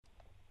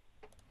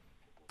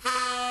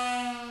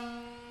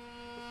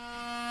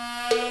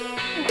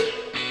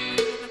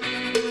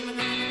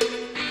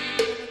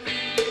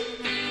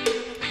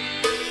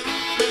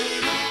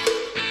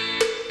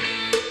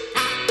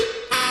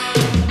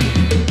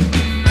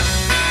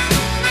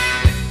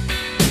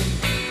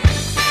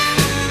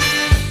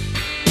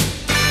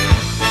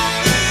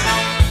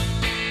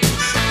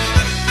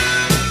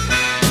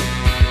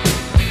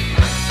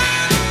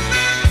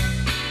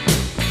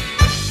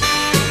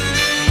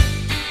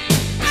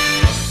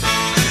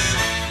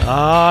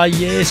Ah,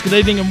 yes. Good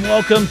evening and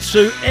welcome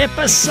to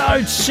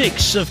episode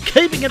 6 of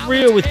Keeping It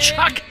Real with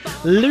Chuck,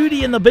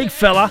 Ludi and the Big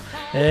Fella.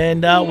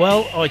 And,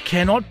 I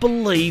cannot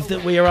believe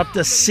that we are up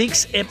to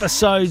 6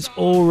 episodes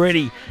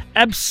already.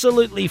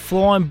 Absolutely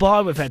flying by.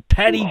 We've had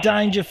Paddy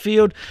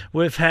Dangerfield.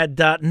 We've had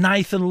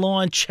Nathan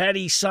Lyon,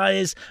 Chatty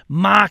Sayers,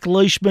 Mark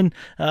Leishman.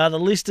 The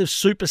list of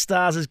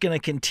superstars is going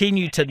to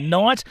continue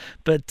tonight.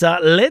 But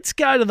let's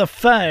go to the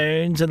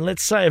phones and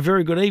let's say a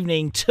very good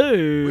evening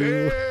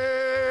to...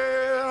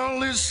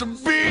 Well, it's a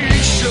big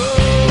show.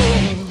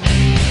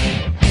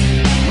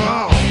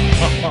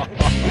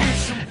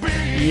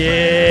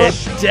 Yeah,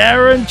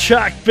 Darren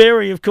Chuck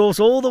Berry, of course,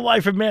 all the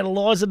way from Mount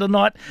Eliza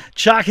tonight.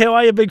 Chuck, how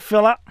are you, big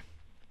fella?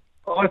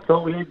 I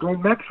thought we had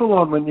Glenn Maxwell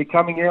on when you're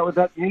coming out with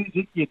that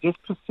music. You're just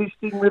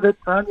persisting with it,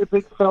 aren't you,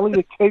 big fella?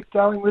 You keep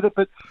going with it.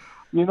 But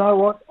you know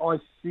what? I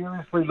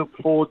seriously look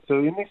forward to,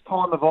 in this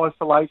time of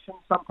isolation,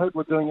 some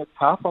people are doing it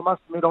tough. I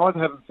must admit, I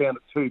haven't found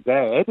it too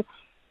bad.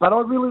 But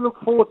I really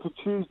look forward to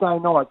Tuesday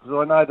night because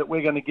I know that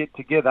we're going to get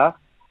together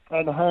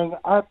and hang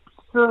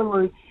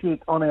absolute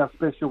shit on our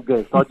special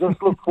guest. I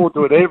just look forward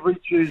to it every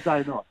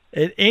Tuesday night.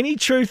 Any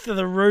truth to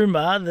the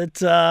rumour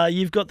that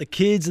you've got the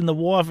kids and the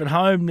wife at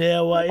home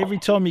now? Every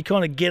time you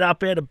kind of get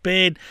up out of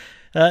bed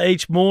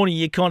each morning,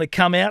 you kind of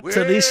come out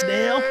to this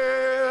now?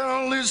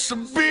 Well, it's a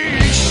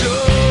big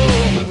show.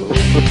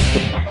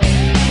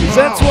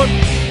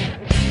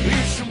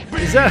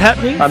 Is that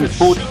happening?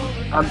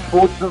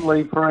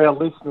 Unfortunately for our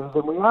listeners,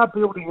 and we are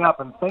building up,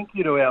 and thank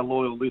you to our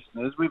loyal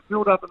listeners, we've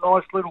built up a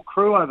nice little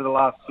crew over the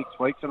last 6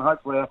 weeks, and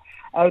hopefully I'll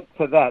add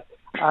to that.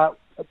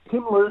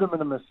 Tim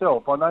Ludeman and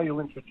myself, I know you'll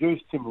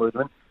introduce Tim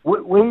Ludeman,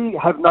 we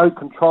have no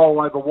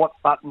control over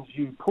what buttons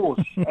you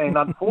push, and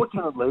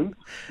unfortunately,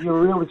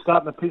 you're really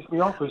starting to piss me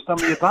off with some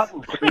of your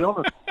buttons, to be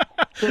honest.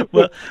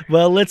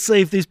 Well, let's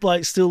see if this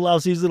bloke still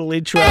loves his little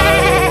intro.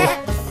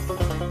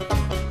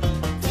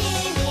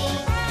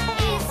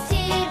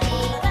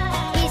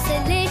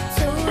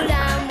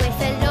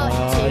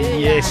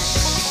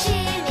 Yes.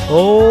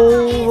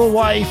 All the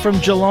way from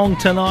Geelong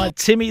tonight,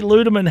 Timmy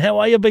Ludeman. How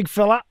are you, big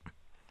fella?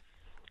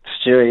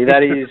 Stewie,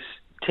 that is...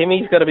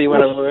 Timmy's got to be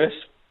one of the worst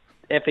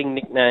effing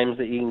nicknames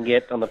that you can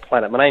get on the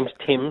planet. My name's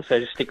Tim, so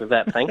just stick with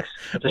that, thanks.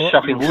 It's a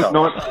shocking shock.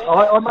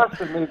 I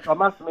must admit,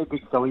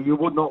 big fella, you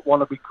would not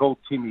want to be called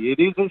Timmy. It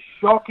is a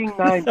shocking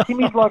name.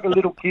 Timmy's like a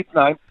little kid's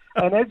name.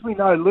 And as we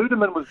know,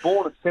 Ludeman was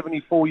born at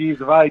 74 years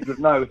of age with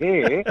no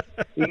hair.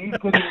 He is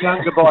getting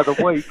younger by the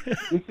week.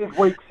 This is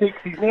week 6.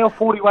 He's now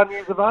 41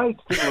 years of age,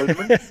 Tim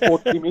Ludeman, or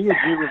Timmy, as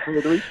you refer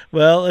to him.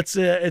 Well, it's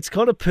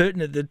kind of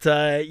pertinent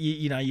that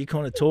you're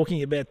kind of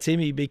talking about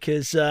Timmy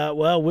because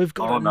we've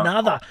got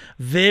another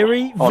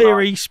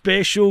very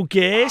special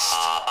guest.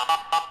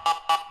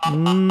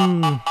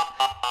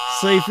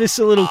 See if this is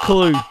a little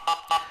clue.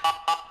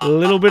 A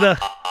little bit of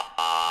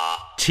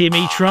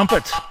Timmy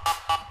Trumpet.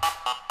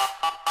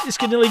 This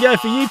could nearly go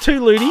for you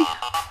too, Ludi.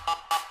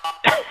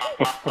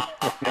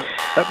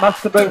 That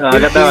must have been I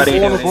got no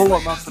idea.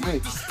 I must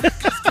admit.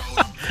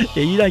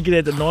 Yeah, you don't get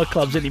out to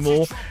nightclubs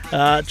anymore,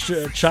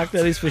 Chuck,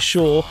 that is for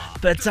sure.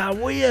 But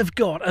we have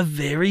got a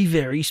very,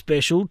 very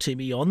special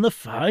Timmy on the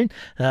phone.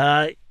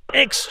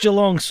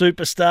 Ex-Geelong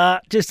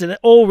superstar, just an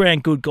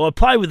all-round good guy.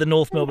 Played with the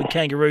North Melbourne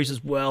Kangaroos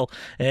as well.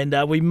 And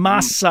we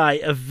must say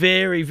a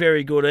very,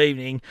 very good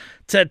evening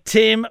to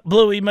Tim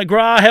Bluey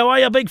McGrath. How are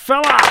you, big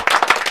fella?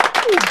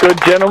 Good,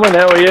 gentlemen.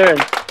 How are you?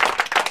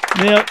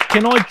 Now,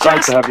 can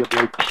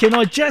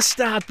I just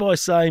start by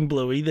saying,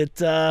 Bluey,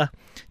 that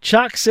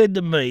Chuck said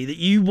to me that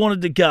you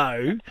wanted to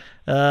go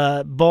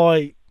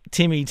by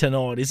Timmy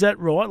tonight. Is that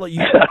right? Like,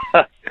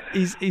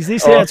 is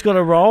this how it's got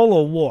to roll,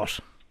 or what?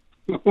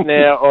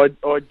 Now,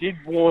 I did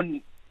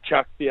warn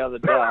Chuck the other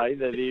day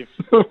that if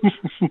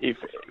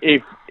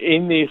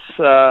in this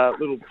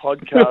little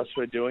podcast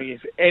we're doing,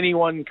 if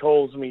anyone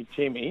calls me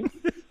Timmy,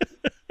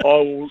 I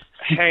will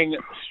hang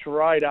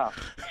straight up.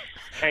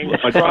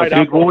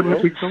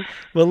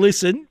 Well,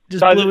 listen, just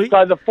so, Bluey.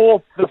 So the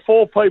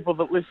four people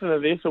that listen to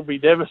this will be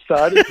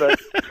devastated. But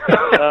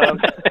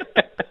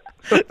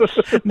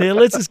now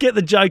let's just get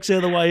the jokes out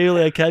of the way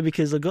early, okay?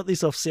 Because I got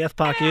this off South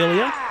Park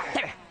earlier.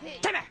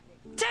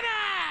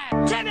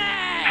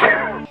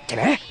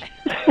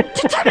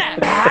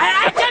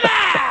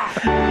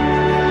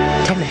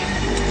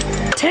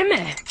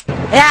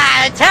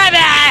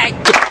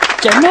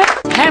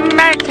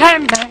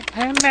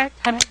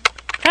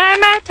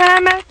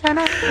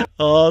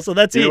 Oh, so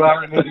that's it. You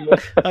are an idiot.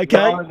 Okay.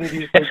 You are an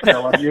idiot, big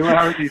fella. You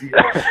are an idiot.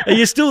 Are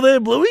you still there,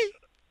 Bluey?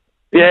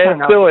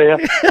 yeah, still here.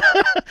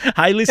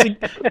 Hey, listen,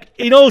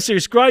 in all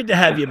seriousness, great to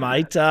have you,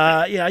 mate. You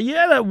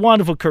had a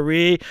wonderful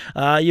career.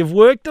 You've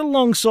worked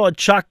alongside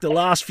Chuck the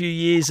last few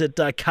years at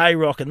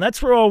K-Rock, and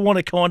that's where I want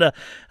to kind of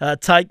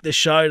take the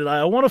show today.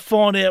 I want to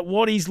find out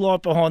what he's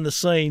like behind the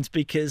scenes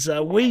because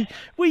we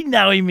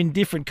know him in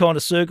different kind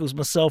of circles,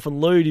 myself and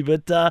Ludi,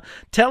 but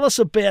tell us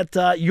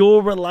about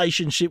your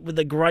relationship with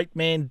the great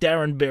man,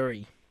 Darren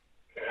Berry.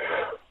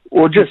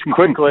 Well, just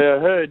quickly, I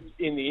heard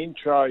in the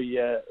intro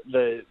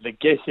the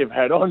guest you've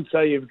had on,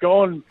 so you've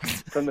gone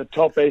from the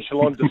top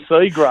echelon to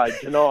C grade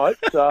tonight.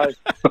 So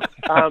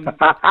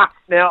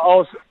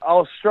now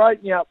I'll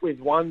straighten you up with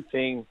one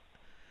thing.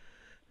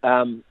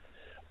 I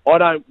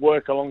don't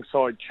work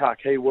alongside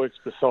Chuck; he works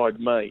beside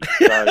me.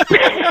 So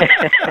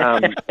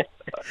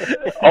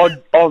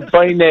I've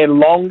been there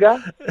longer.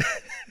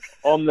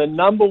 I'm the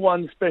number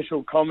one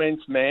special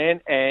comments man,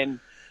 and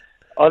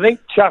I think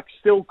Chuck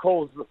still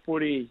calls the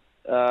footy.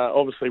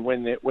 Obviously,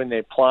 when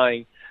they're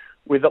playing,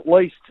 with at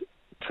least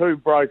 2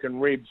 broken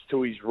ribs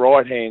to his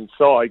right hand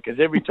side, because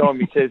every time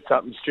he says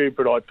something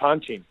stupid, I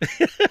punch him.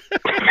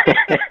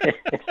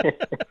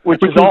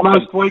 which is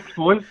most weeks,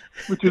 boys.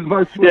 Which is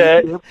most weeks.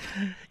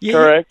 Yeah,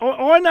 correct.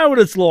 I know what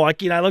it's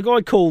like. Like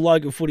I call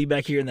local footy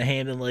back here in the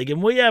Hampden League,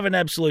 and we have an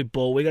absolute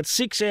ball. We got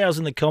 6 hours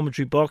in the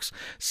commentary box.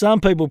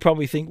 Some people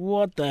probably think,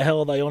 what the hell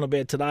are they on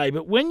about today?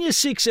 But when you're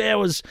 6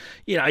 hours,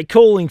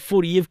 calling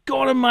footy, you've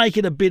got to make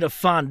it a bit of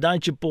fun,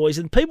 don't you, boys?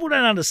 And people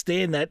don't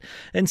understand that.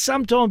 And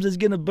sometimes there's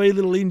going to be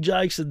little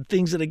in-jokes and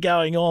things that are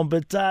going on,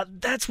 but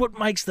that's what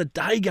makes the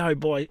day go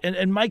by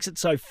and makes it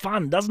so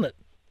fun, doesn't it?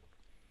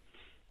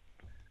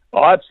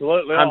 Oh,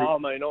 absolutely. I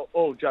mean,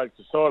 all jokes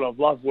aside, I've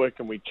loved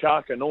working with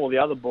Chuck and all the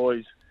other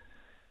boys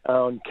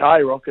on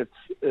K-Rock.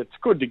 It's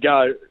good to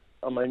go.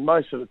 I mean,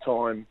 most of the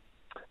time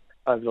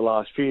over the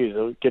last few years,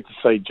 I get to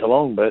see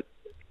Geelong, but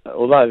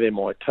although they're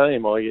my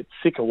team, I get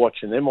sick of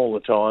watching them all the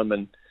time,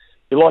 and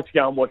you like to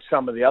go and watch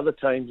some of the other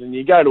teams, and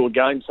you go to a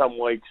game some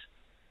weeks,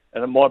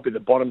 and it might be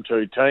the bottom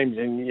 2 teams,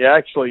 and you're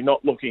actually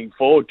not looking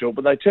forward to it,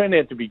 but they turn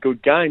out to be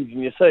good games,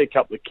 and you see a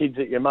couple of kids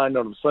that you may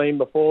not have seen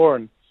before,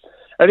 and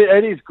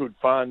it is good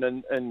fun,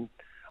 and I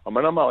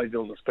mean, I'm only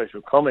doing the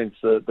special comments.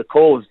 The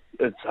call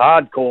it's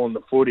hard calling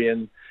the footy,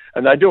 and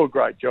they do a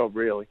great job,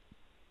 really.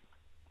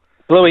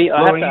 Bluey, I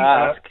have to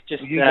ask,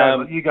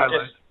 you go,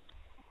 Luke.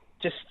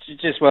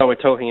 Just while we're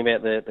talking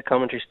about the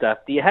commentary stuff,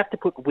 do you have to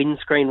put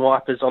windscreen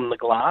wipers on the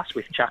glass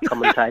with Chuck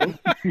commentating?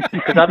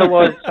 Because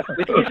otherwise,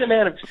 with his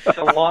amount of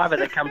saliva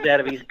that comes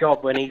out of his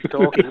gob when he's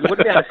talking, you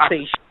wouldn't be able to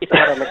see shit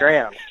out on the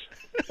ground.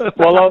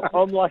 Well,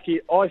 I'm lucky.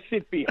 I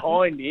sit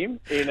behind him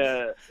in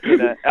a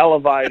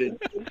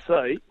elevated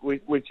seat,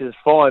 which is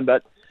fine.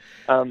 But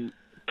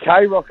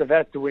K-Rock have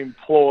had to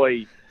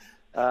employ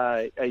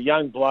a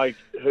young bloke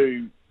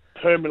who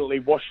permanently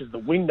washes the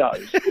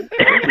windows.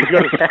 He's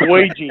got a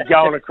squeegee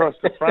going across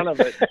the front of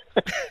it,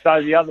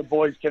 so the other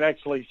boys can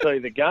actually see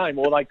the game,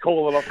 or they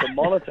call it off the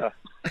monitor.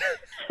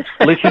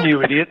 Listen,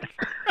 you idiot.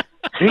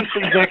 This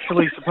is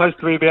actually supposed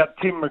to be about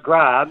Tim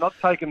McGrath, not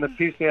taking the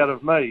piss out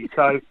of me.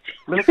 So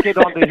let's get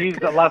on to his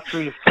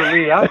illustrious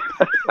career.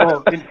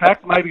 Or, in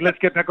fact, maybe let's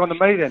get back on to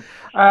me then.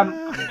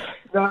 I'll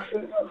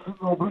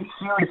be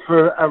serious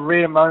for a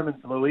rare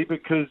moment, Louis,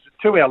 because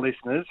to our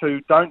listeners who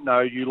don't know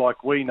you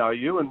like we know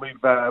you, and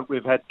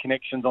we've had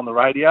connections on the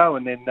radio,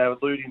 and then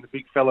Ludi and the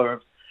big fella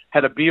have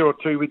had a beer or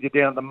two with you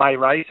down at the May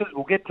races.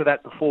 We'll get to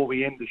that before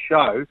we end the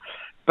show.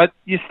 But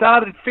you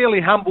started fairly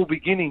humble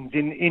beginnings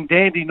in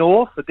Dandy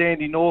North, the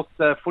Dandy North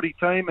footy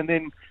team, and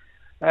then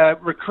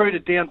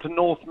recruited down to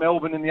North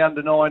Melbourne in the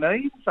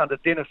under-19s under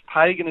Dennis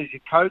Pagan as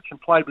your coach,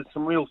 and played with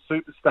some real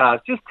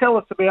superstars. Just tell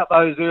us about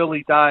those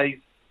early days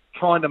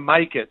trying to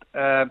make it,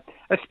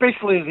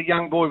 especially as a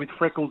young boy with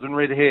freckles and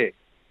red hair.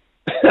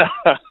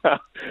 I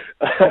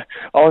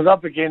was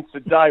up against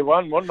it day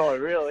one, wasn't I,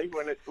 really,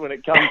 when it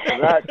comes to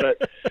that.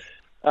 But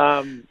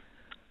I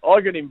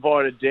got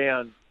invited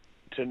down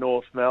to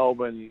North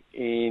Melbourne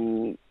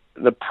in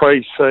the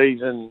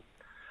pre-season.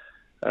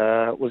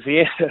 Was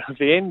the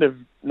end of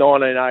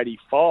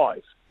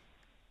 1985.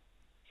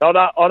 So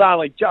I'd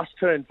only just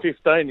turned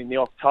 15 in the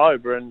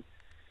October, and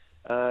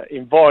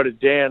invited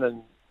down,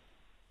 and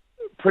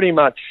pretty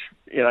much,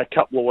 a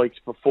couple of weeks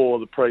before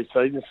the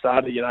pre-season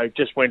started,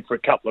 just went for a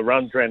couple of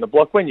runs around the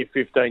block. When you're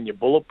 15, you're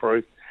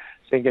bulletproof,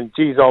 thinking,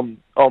 geez,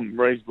 I'm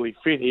reasonably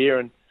fit here,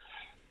 and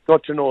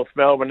got to North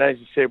Melbourne, as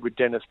you said, with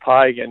Dennis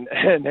Pagan,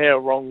 and how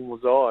wrong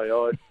was I?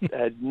 I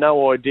had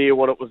no idea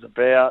what it was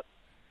about.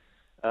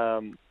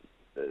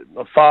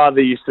 My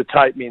father used to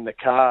take me in the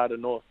car to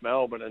North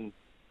Melbourne, and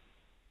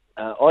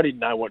I didn't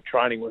know what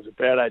training was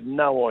about. I had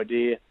no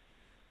idea.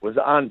 Was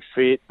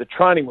unfit. The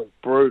training was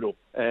brutal,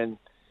 and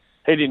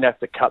he didn't have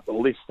to cut the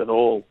list at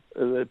all.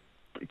 The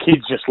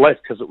kids just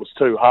left because it was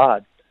too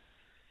hard.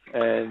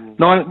 And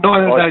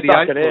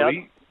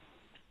 1988,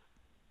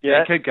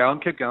 yeah. Keep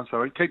going,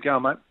 sorry. Keep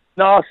going, mate.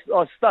 No,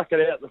 I stuck it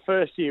out. The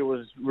first year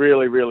was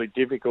really, really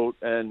difficult,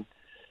 and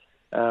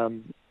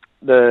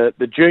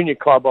the junior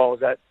club I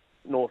was at,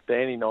 North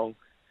Dandenong,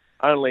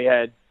 only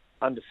had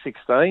under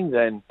 16s,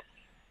 and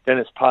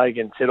Dennis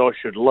Pagan said I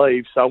should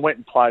leave, so I went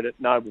and played at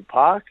Noble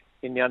Park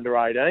in the under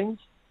 18s,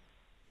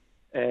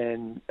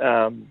 and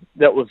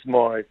that was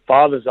my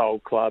father's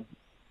old club,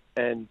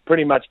 and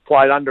pretty much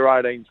played under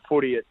 18s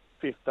footy at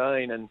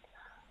 15, and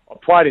I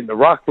played in the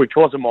ruck, which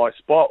wasn't my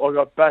spot. I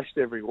got bashed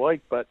every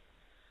week, but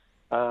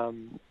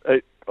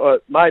it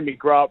made me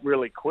grow up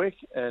really quick,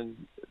 and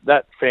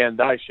that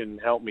foundation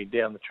helped me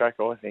down the track,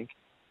 I think.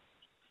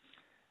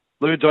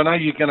 Ludes, I know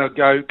you're going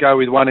to go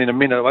with one in a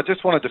minute. I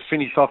just wanted to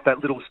finish off that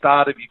little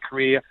start of your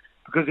career,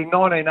 because in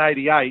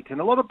 1988, and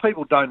a lot of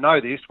people don't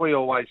know this, we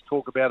always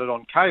talk about it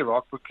on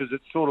K-Rock because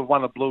it's sort of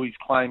one of Bluey's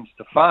claims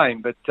to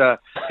fame, but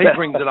he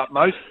brings it up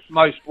most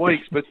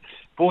weeks. But,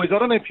 boys, I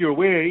don't know if you're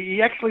aware,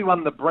 he actually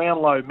won the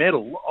Brownlow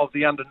Medal of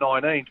the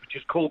under-19s, which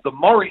is called the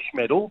Morris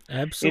Medal.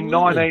 Absolutely. In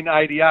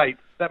 1988.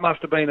 That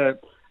must have been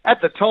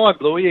at the time,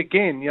 Bluey,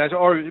 again, I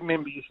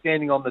remember you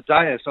standing on the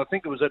dais. I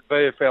think it was at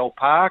VFL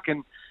Park,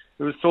 and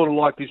it was sort of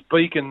like this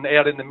beacon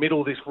out in the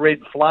middle, this red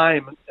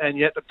flame, and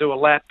you had to do a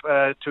lap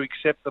to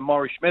accept the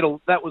Morris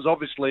Medal. That was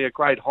obviously a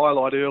great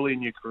highlight early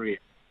in your career.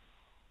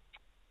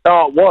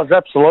 Oh, it was.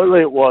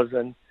 Absolutely it was.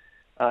 And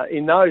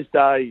in those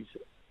days,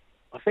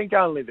 I think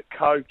only the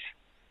coach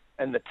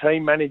and the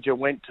team manager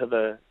went to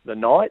the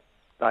night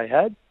they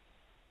had,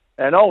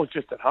 and I was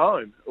just at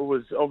home. It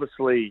was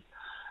obviously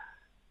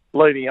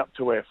leading up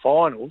to our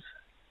finals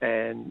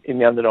and in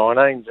the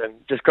under-19s, and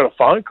just got a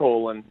phone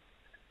call, and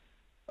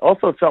I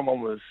thought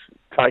someone was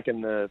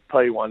taking the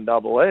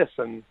P1SS,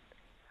 and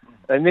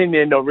then in the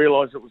end I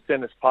realised it was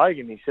Dennis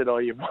Pagan. He said, "Oh,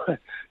 you've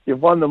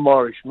won the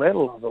Morris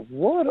Medal." I thought,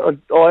 what?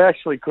 I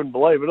actually couldn't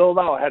believe it.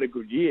 Although I had a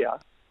good year,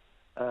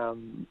 I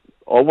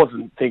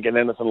wasn't thinking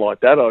anything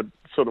like that. I'd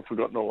sort of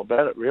forgotten all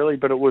about it, really.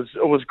 But it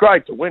was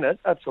great to win it.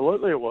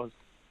 Absolutely, it was.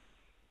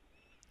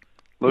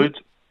 Ludes?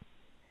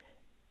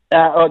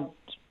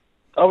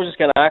 I was just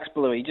going to ask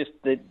Bluey, just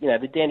the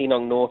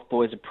Dandenong North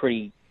boys are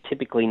pretty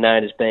typically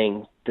known as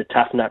being the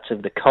tough nuts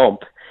of the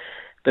comp.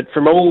 But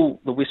from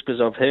all the whispers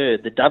I've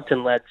heard, the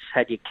Doveton lads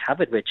had you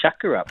covered where Chuck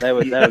grew up. They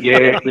were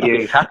yeah.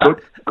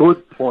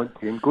 Good point,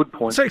 Tim. Good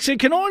point. So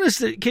can I just...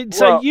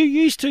 So you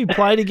used to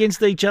played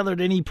against each other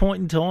at any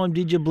point in time,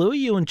 did you, Bluey,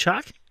 you and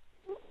Chuck?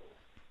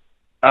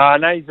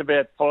 No, he's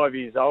about 5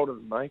 years older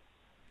than me.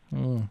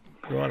 Oh,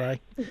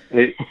 right,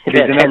 eh?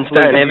 And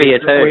stone heavier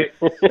too.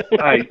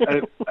 Hey,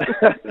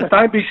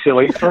 don't be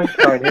silly. 3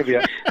 stone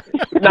heavier.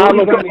 No,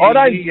 look, I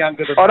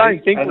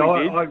don't think we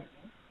did.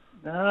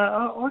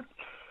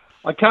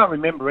 I can't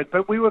remember it,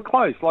 but we were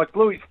close. Like,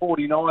 Bluey's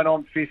 49,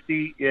 I'm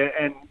 50, yeah,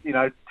 and,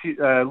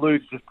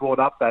 Ludes just brought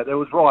up that. It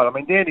was right. I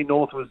mean, Dandy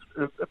North was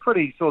a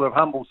pretty sort of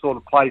humble sort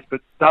of place,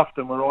 but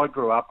Dufton, where I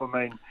grew up, I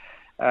mean,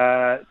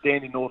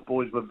 Dandy North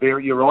boys were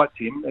you're right,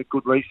 Tim,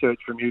 good research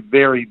from you,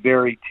 very,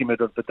 very timid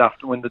of the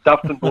Dufton. When the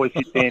Dufton boys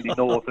hit Dandy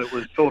North, it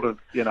was sort of,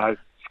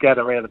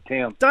 scatter out of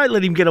town. Don't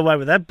let him get away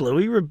with that,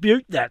 Bluey.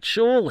 Rebuke that,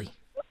 surely.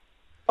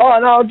 Oh,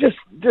 no,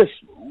 just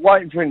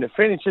waiting for him to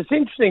finish. It's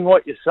interesting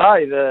what you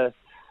say, the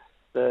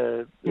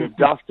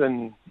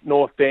Dufton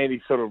North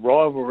Dandy sort of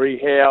rivalry,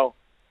 how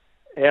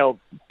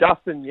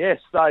Dufton,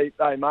 yes, they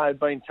may have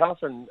been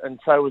tough and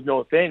so was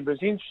North End, but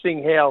it's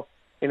interesting how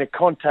in a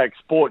contact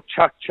sport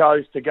Chuck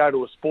chose to go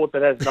to a sport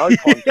that has no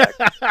contact.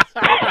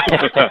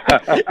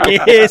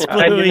 Yes,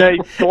 Bluey. And you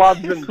need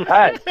gloves and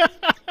pads.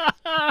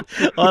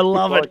 I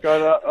love it.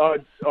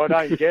 I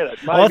don't get it.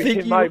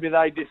 Maybe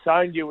they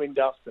disowned you in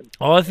Dufton.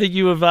 I think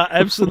you have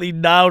absolutely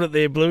nailed it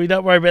there, Bluey.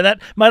 Don't worry about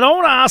that. Mate, I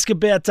want to ask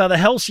about the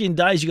halcyon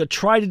days. You got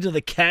traded to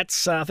the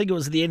Cats. I think it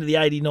was at the end of the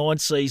 89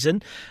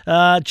 season.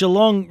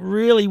 Geelong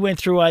really went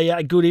through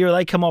a good era.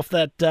 They come off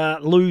that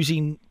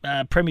losing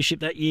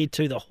premiership that year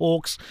to the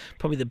Hawks,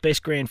 probably the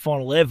best grand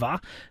final ever.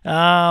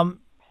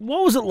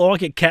 What was it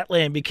like at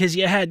Catland? Because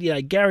you had,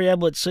 Gary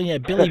Ablett Senior,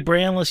 Billy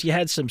Brownless, you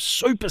had some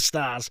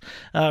superstars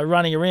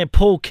running around,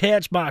 Paul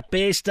Couch, Mark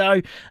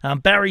Bairstow,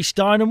 Barry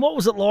Stone. And what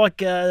was it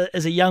like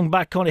as a young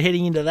buck kind of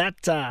heading into that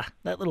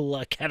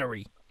little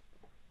cattery?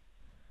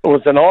 It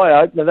was an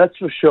eye-opener, that's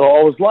for sure.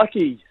 I was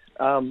lucky.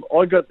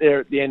 I got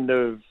there at the end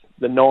of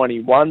the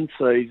 91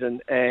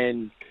 season,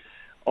 and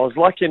I was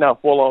lucky enough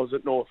while I was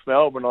at North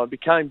Melbourne, I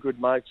became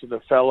good mates with a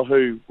fella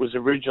who was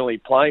originally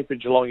playing for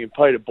Geelong, and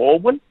Peter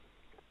Baldwin.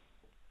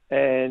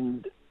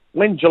 And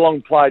when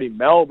Geelong played in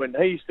Melbourne,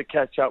 he used to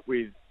catch up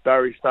with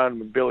Barry Stone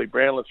and Billy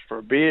Brownless for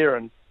a beer,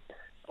 and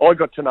I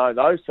got to know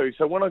those two.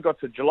 So when I got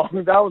to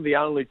Geelong, they were the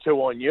only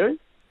two I knew.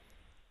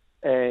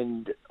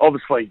 And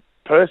obviously,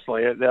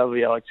 personally, they were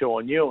the only two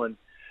I knew. And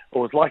I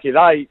was lucky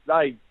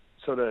they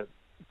sort of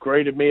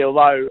greeted me,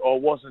 although I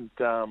wasn't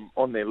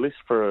on their list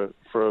for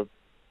a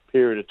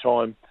period of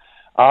time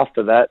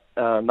after that.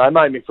 They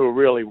made me feel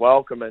really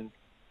welcome. And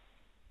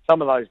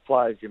some of those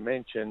players you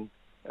mentioned,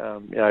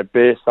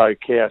 Bairstow,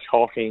 Couch,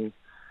 Hocking,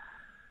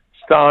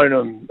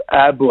 Stoneham,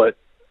 Ablett,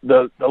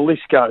 the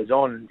list goes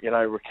on,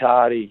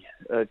 Riccardi,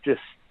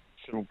 just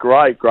some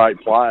great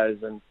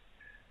players. And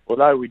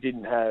although we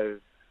didn't have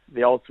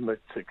the ultimate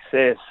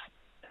success,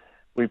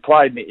 we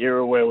played in an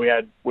era where we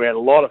had a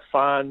lot of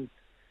fun,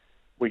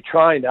 we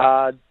trained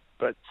hard,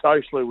 but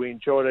socially we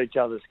enjoyed each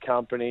other's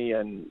company,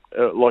 and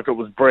it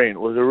was brilliant.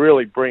 It was a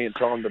really brilliant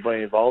time to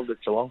be involved at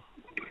Geelong.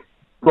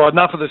 Right,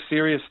 enough of the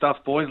serious stuff,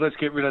 boys. Let's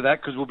get rid of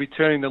that because we'll be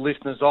turning the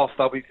listeners off.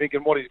 They'll be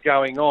thinking, what is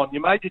going on? You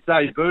made your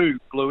debut,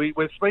 Bluey.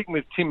 We're speaking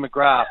with Tim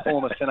McGrath,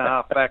 former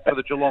centre-half back for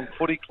the Geelong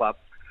Footy Club.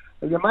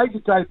 You made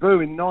your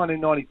debut in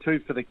 1992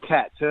 for the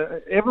Cats.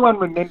 Everyone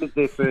remembers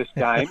their first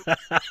game.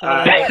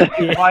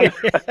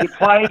 You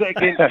played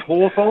against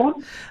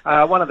Hawthorn,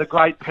 one of the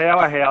great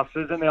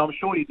powerhouses, and I'm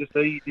sure you just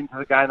eased into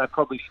the game. They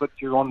probably slipped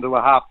you onto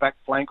a half-back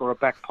flank or a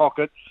back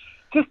pocket.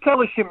 Just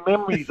tell us your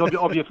memories of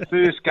your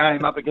first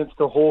game up against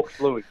the Hawks,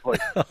 Louis, please.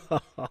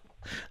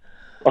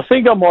 I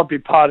think I might be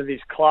part of this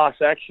class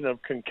action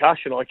of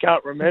concussion. I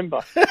can't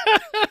remember.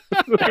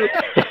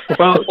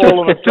 Well,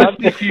 all of a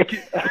sudden, if you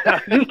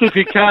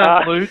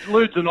can't,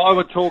 Ludes and I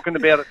were talking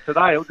about it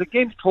today. It was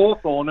against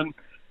Hawthorn,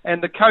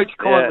 and the coach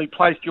kindly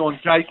placed you on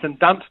Jason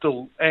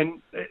Dunstall,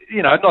 and,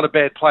 not a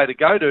bad player to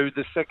go to,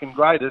 the second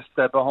greatest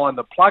behind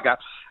the plugger.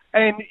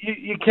 And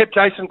you kept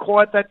Jason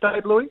quiet that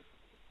day, Louis?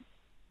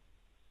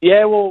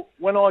 Yeah, well,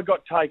 when I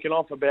got taken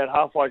off about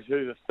halfway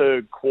through the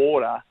third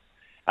quarter,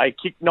 he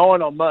kicked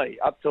 9 on me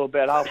up to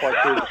about halfway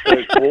through the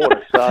third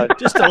quarter. So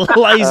just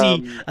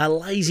a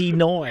lazy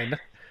 9.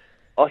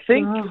 I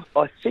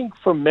think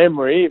from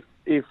memory,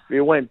 if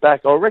you went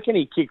back, I reckon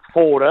he kicked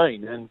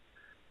 14, and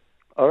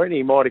I reckon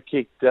he might have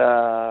kicked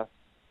 4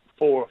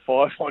 or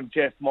 5 on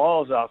Jeff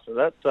Miles after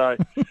that. So,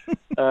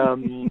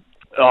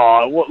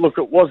 look,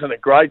 it wasn't a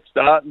great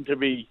start, and to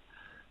be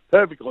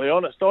perfectly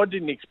honest, I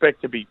didn't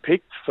expect to be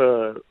picked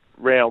for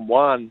round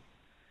 1.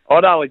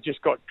 I'd only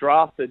just got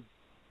drafted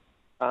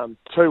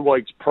 2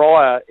 weeks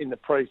prior in the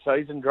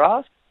pre-season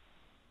draft.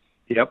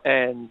 Yep.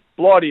 And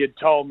Blighty had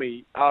told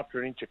me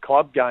after an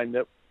inter-club game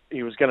that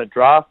he was going to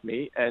draft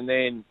me. And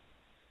then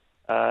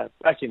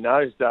back in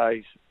those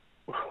days,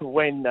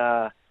 when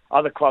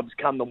other clubs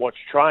come to watch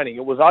training,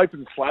 it was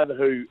open slather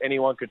who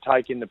anyone could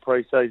take in the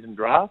pre-season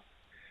draft.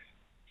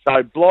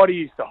 So Blighty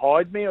used to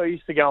hide me. I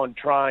used to go and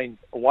train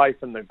away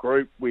from the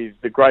group with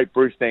the great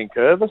Bruce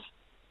Nankervis.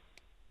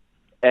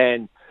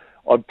 And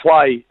I'd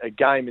play a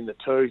game in the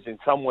twos, and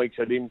some weeks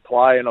I didn't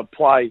play, and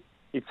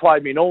he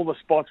played me in all the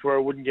spots where I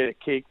wouldn't get a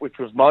kick, which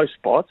was most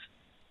spots.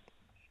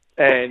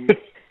 And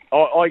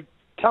I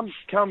come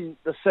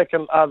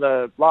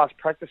the last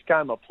practice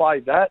game, I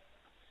played that.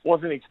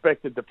 Wasn't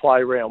expected to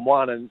play round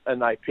 1,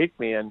 and they picked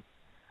me, and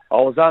I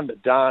was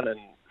underdone, and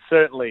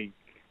certainly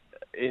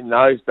in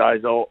those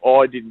days,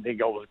 I didn't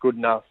think I was good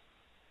enough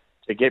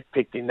to get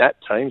picked in that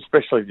team,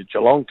 especially the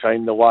Geelong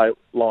team, the way it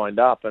lined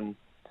up. And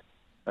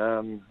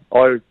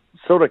I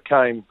sort of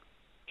came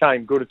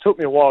good. It took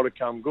me a while to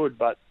come good,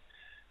 but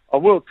I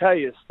will tell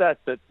you a stat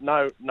that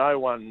no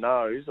one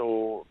knows,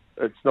 or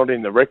it's not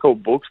in the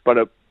record books, but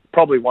it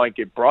probably won't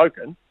get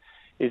broken,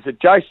 is that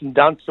Jason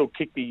Dunstall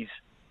kicked his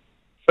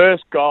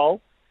first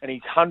goal and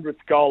his 100th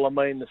goal on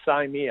me in the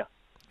same year.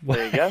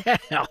 There you go.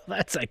 Wow,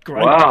 that's a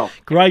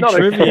great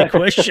trivia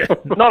question.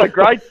 Not a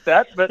great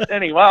stat, but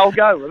anyway, I'll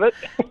go with it.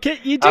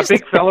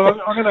 Big fella,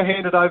 I'm going to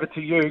hand it over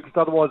to you because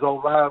otherwise I'll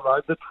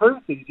railroad. The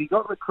truth is he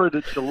got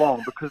recruited to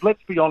Geelong because,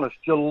 let's be honest,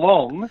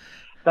 Geelong,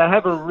 they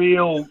have a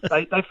real...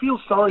 They feel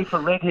sorry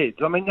for redheads.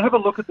 I mean, have a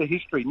look at the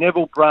history.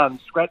 Neville Brunn,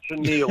 Scratch and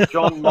Neil,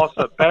 John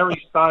Mosser,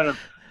 Barry Stoneham.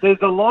 There's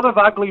a lot of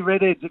ugly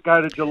redheads that go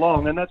to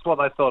Geelong, and that's why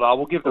they thought,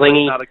 we'll give them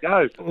another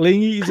go.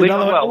 Lingy is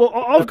another one. Well,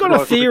 I've got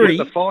a theory.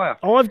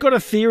 I've got a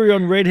theory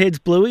on redheads,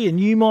 Bluey, and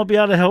you might be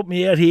able to help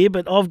me out here,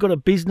 but I've got a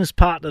business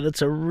partner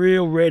that's a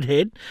real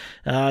redhead.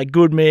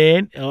 Good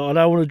man. I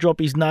don't want to drop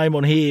his name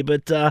on here,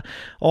 but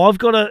I've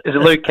got a... Is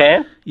it Luke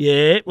Cam?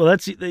 Yeah, well,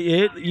 that's it.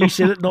 Yeah, you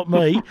said it, not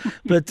me.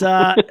 But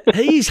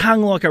he's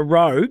hung like a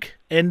rogue.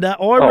 And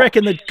I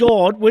reckon that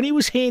God, when he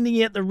was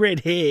handing out the red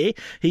hair,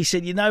 he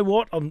said, you know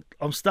what, I'm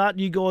starting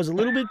you guys a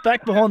little bit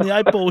back behind the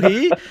 8 ball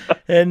here,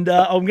 and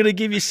I'm going to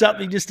give you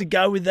something just to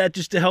go with that,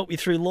 just to help you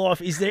through life.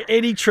 Is there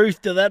any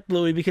truth to that,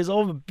 Bluey? Because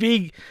I'm a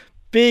big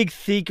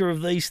thinker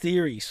of these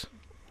theories.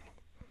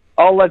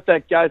 I'll let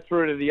that go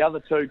through to the other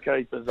 2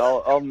 keepers.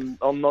 I'm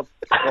not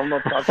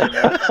touching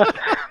that.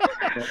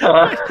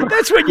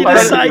 That's when you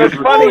just say,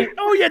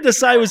 all you had to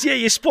say was, yeah,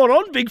 you're spot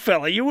on, big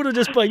fella. You would have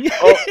just been,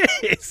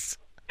 yes.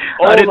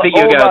 I didn't think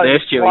you were going there,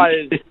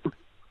 Stewie.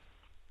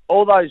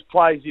 All those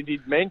players you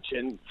did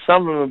mention,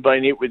 some of them have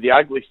been hit with the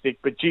ugly stick,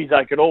 but geez,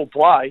 they could all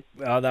play.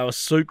 Oh, they were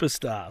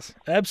superstars,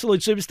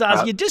 absolute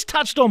superstars. You just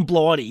touched on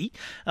Blighty.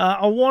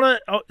 I want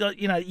to,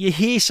 you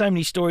hear so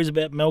many stories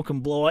about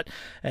Malcolm Blight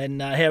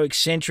and how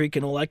eccentric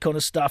and all that kind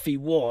of stuff he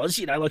was.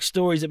 Like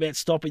stories about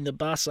stopping the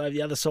bus over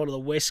the other side of the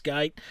West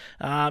Gate.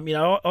 I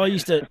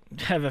used to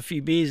have a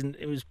few beers and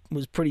it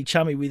was pretty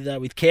chummy with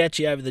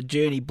Couchy over the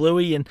journey,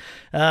 Bluey, and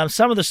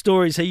some of the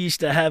stories he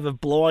used to have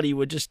of Blighty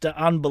were just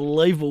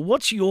unbelievable.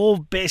 What's your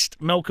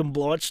best Malcolm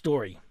Blight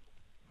story?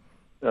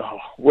 Oh,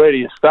 where do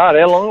you start?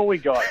 How long have we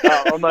got?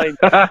 I mean,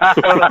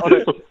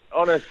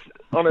 on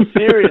a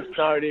serious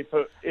note, if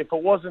it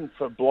wasn't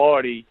for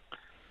Blighty,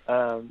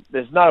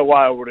 there's no way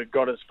I would have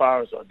got as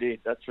far as I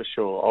did. That's for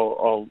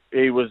sure.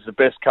 He was the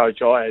best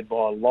coach I had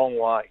by a long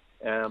way.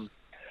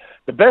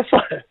 The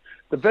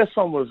best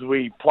one was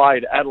we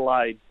played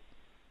Adelaide,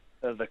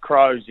 the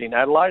Crows in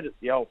Adelaide at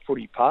the old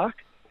footy park,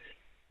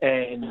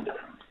 and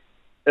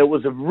it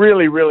was a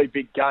really, really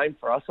big game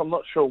for us. I'm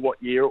not sure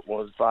what year it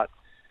was, but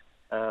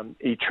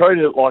he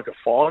treated it like a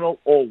final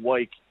all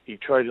week. He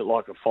treated it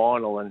like a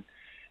final, and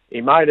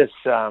he made us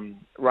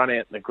run out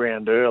in the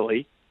ground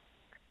early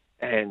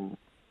and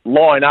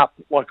line up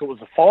like it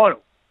was a final.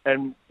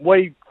 And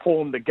we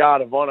formed the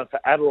guard of honour for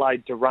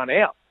Adelaide to run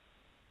out.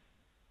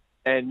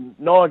 And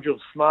Nigel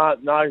Smart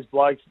and those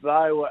blokes,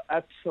 they were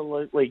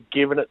absolutely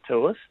giving it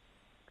to us.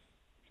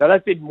 So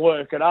that didn't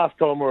work. At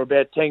half-time, we were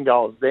about 10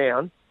 goals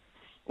down.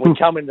 We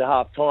come into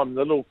half-time,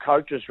 the little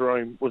coach's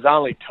room was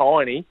only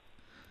tiny.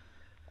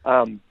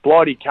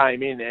 Blighty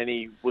came in and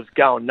he was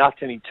going nuts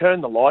and he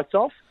turned the lights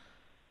off.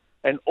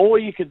 And all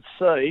you could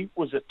see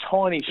was a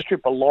tiny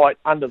strip of light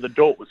under the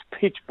door. It was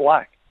pitch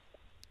black.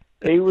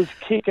 He was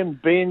kicking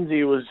bins.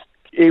 He was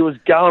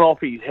going off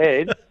his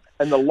head,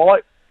 and the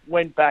light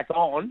went back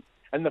on.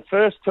 And the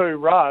first two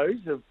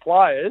rows of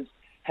players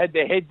had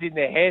their heads in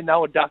their hand. They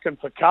were ducking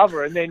for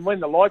cover. And then when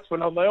the lights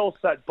went on, they all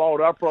sat bolt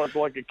upright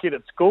like a kid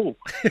at school.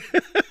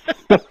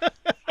 It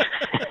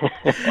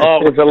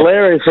was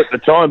hilarious at the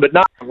time, but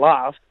no one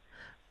laughed.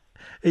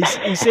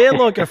 He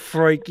sounded like a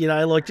freak,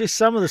 like just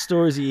some of the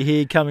stories that you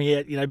hear coming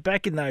out,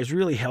 back in those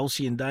really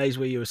halcyon days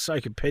where you were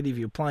so competitive,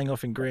 you were playing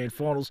off in grand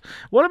finals.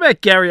 What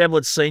about Gary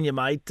Ablett Senior,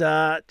 mate?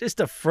 Just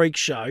a freak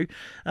show.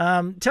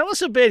 Tell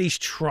us about his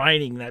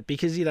training,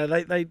 because,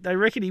 they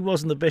reckon he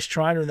wasn't the best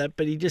trainer in that,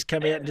 but he just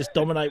came out and just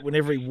dominate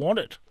whenever he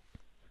wanted.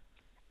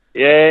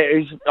 Yeah,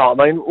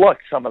 like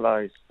some of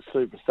those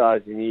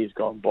superstars in years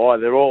gone by,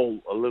 they're all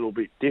a little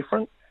bit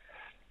different,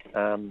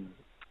 in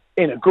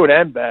a good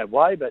and bad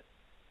way, but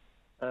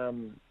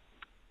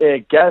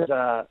Gaz,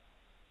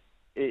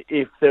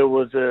 if there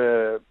was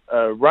a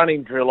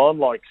running drill on,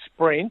 like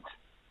sprint,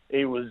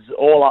 he was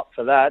all up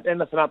for that.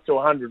 Anything up to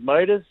 100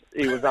 metres,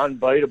 he was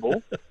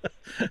unbeatable.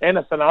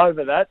 Anything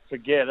over that,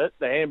 forget it.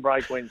 The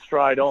handbrake went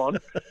straight on.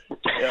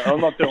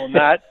 I'm not doing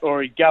that.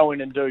 Or he'd go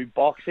in and do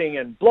boxing,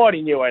 and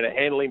Blighty knew how to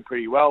handle him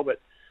pretty well.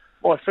 But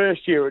my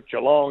first year at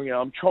Geelong,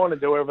 I'm trying to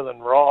do everything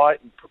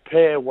right and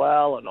prepare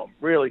well, and I'm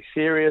really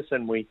serious.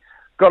 And we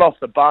got off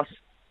the bus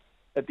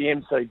at the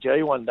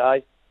MCG one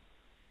day,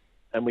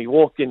 and we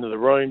walked into the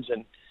rooms,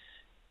 and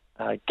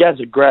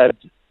Gazza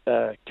grabbed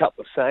a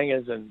couple of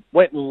sangers and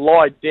went and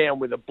lied down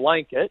with a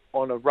blanket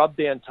on a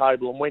rub-down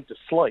table and went to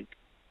sleep.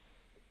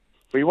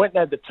 We went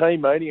and had the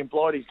team meeting, and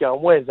Blighty's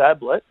going, "Where's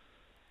Ablett?"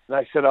 And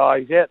they said, "Oh,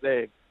 he's out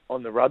there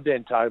on the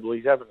rub-down table.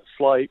 He's having a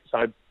sleep."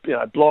 So,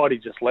 Blighty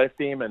just left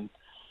him and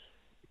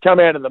come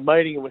out of the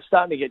meeting, and we're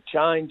starting to get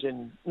changed,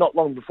 and not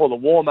long before the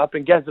warm-up,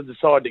 and Gazza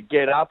decided to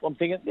get up. I'm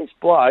thinking, this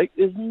bloke,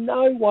 there's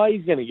no way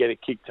he's going to get a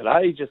kick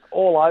today. He's just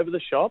all over the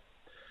shop.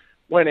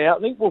 Went out.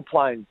 I think we're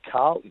playing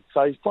Carlton,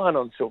 so he's playing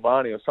on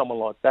Silvani or someone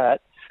like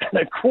that.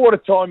 And at quarter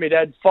time, he'd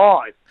had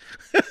 5.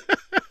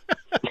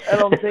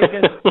 And I'm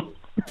thinking,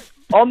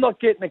 I'm not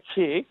getting a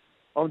kick.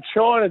 I'm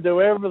trying to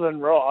do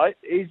everything right.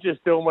 He's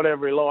just doing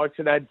whatever he likes,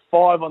 and had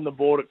 5 on the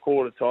board at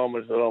quarter time.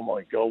 I said, oh,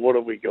 my God, what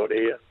have we got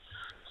here?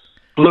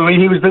 Bluey,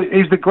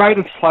 he's the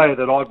greatest player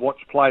that I've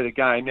watched play the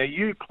game. Now,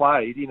 you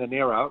played in an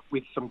era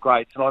with some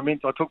greats, and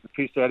I took the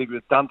piss out of you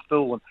with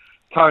Dunstall and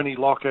Tony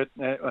Lockett.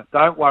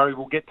 Don't worry,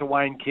 we'll get to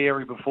Wayne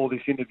Carey before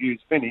this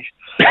interview's finished.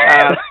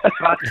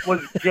 But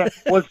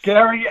was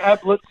Gary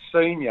Ablett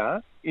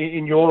Senior,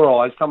 in your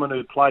eyes, someone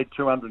who played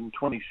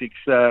 226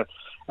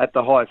 at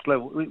the highest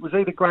level? Was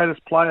he the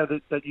greatest player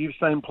that you've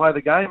seen play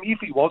the game? If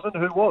he wasn't,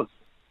 who was?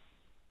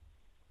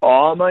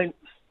 Oh,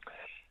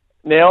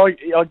 now,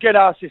 I get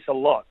asked this a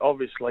lot,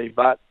 obviously,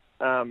 but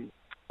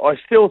I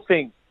still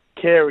think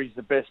Carey's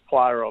the best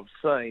player I've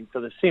seen for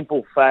the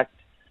simple fact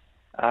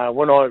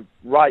when I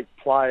rate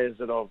players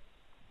that I've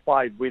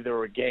played with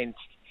or against,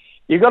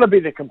 you've got to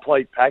be the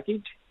complete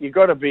package. You've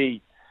got to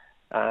be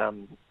a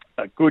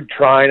good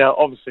trainer,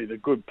 obviously the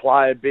good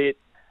player bit.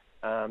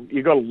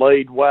 You've got to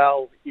lead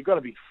well. You've got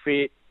to be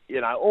fit.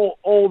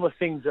 All the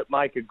things that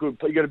make a good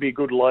player. You've got to be a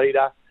good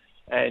leader.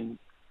 And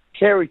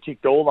Carey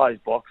ticked all those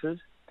boxes.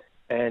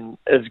 And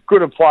as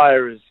good a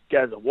player as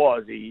Gazza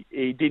was,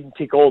 he didn't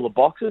tick all the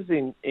boxes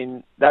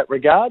in that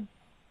regard.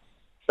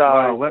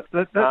 So wow,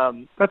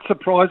 that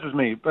surprises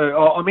me.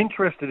 I'm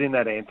interested in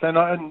that answer,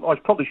 and I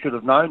probably should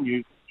have known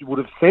you would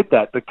have said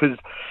that, because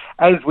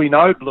as we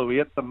know, Bluey,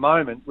 at the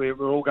moment we're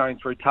all going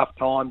through tough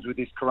times with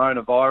this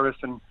coronavirus,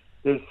 and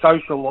there's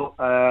social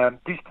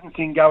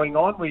distancing going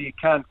on where you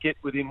can't get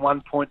within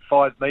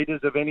 1.5 metres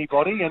of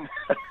anybody. And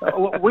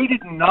we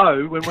didn't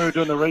know when we were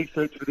doing the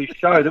research for this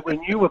show that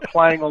when you were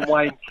playing on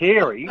Wayne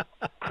Carey,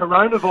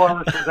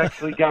 coronavirus was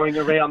actually going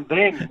around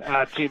then,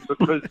 Tim,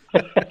 because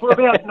for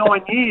about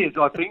 9 years,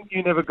 I think,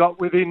 you never got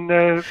within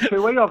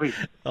 2 of him.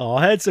 Oh,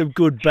 I had some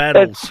good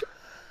battles.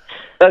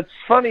 That's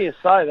funny you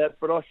say that,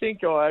 but I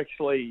think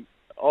the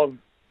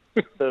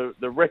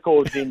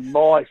record's in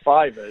my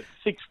favour,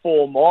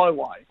 6-4 my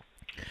way.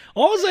 I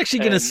was actually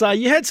going to say,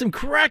 you had some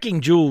cracking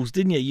duels,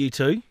 didn't you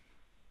two?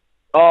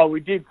 Oh, we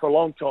did for a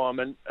long time.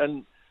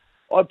 And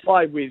I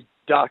played with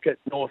Duck at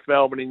North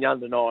Melbourne in the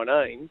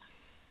under-19s.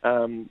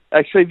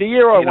 Actually, the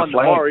year I won the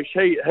Irish,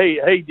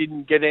 he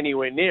didn't get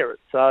anywhere near it.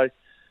 So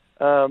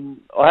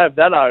I have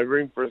that over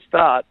him for a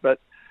start. But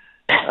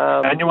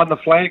and you won the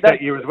flag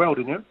that year as well,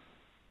 didn't you?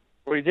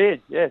 We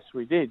did, yes,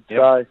 we did.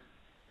 Yep.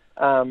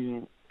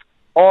 So,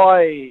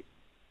 I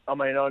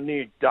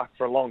knew Duck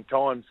for a long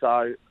time,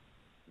 so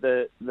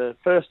the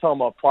first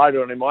time I played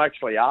on him, I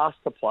actually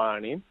asked to play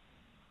on him,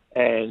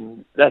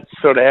 and that's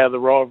sort of how the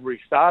rivalry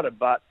started.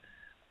 But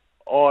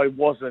I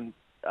wasn't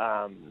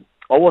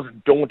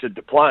daunted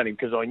to play on him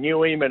because I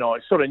knew him and I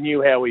sort of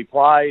knew how he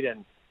played.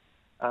 And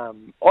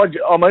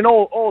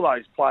all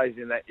those players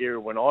in that era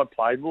when I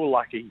played were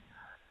lucky.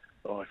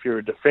 Well, if you're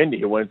a defender,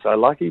 you weren't so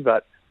lucky.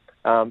 But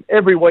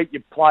every week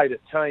you played a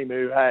team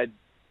who had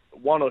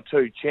one or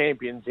two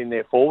champions in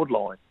their forward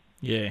line.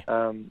 Yeah.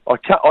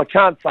 I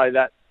can't say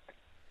that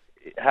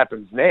it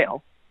happens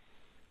now.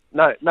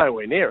 No,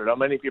 nowhere near it. I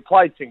mean, if you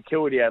played St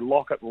Kilda, you had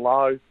Lockett and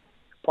Lowe.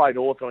 Played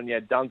Hawthorn, you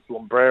had Dunstall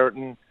and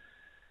Brereton.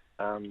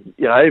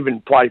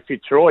 Even played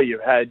Fitzroy, you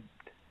had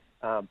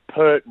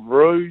Pert and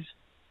Ruse.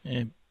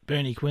 Yeah,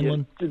 Bernie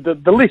Quinlan. Yeah,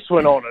 the list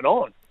went on and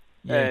on.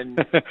 Yeah. And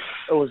it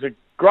was a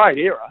great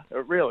era.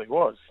 It really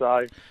was.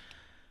 So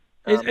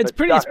Duck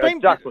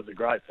was a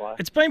great player.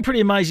 It's been pretty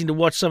amazing to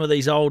watch some of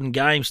these olden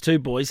games too,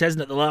 boys,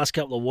 hasn't it, the last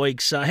couple of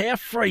weeks? How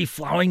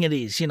free-flowing it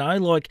is,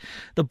 like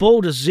the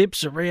ball just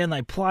zips around,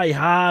 they play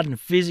hard and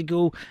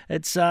physical.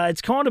 It's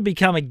kind of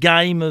become a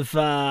game of,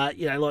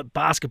 like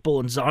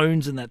basketball and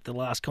zones and that the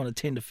last kind of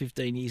 10 to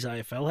 15 years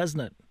AFL,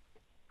 hasn't it?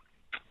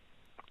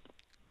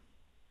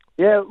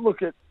 Yeah,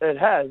 look, it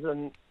has.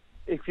 And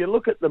if you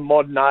look at the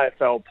modern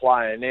AFL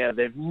player now,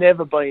 they've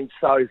never been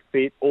so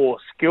fit or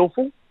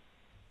skillful.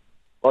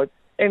 Like,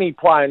 any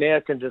player now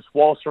can just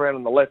waltz around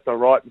on the left or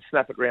right and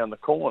snap it around the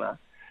corner.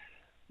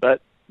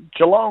 But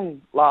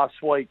Geelong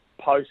last week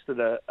posted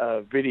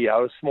a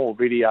small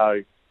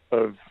video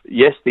of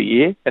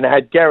yesteryear, and it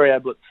had Gary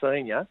Ablett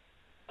Sr.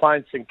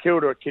 playing St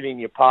Kilda at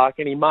Kardinia Park,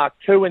 and he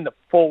marked two in the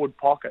forward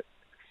pocket.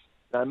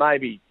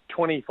 Maybe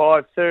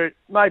 25, 30,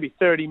 maybe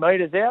 30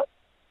 metres out.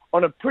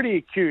 On a pretty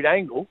acute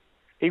angle,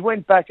 he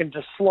went back and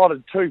just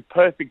slotted two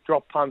perfect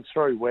drop punts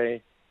through where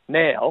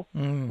now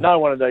no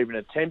one would even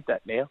attempt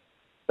that now.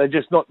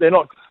 They're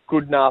not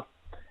good enough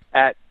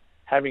at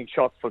having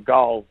shots for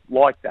goal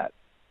like that.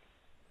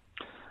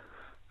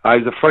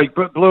 He's a freak.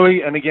 But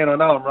Bluey, and again, I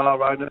know I'm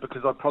railroading it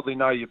because I probably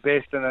know you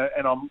best, and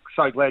I'm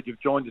so glad you've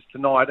joined us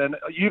tonight. And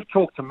you've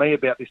talked to me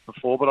about this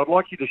before, but I'd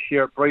like you to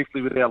share it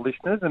briefly with our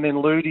listeners, and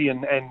then Ludi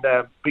and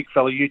big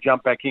fella, you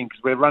jump back in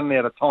because we're running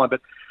out of time.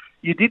 But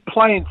you did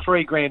play in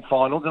 3 grand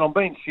finals, and I'm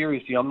being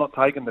serious here. I'm not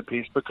taking the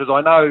piss because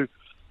I know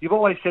you've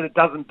always said it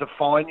doesn't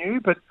define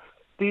you, but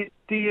do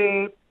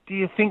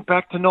you think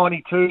back to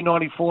 92,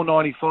 94,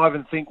 95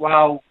 and think,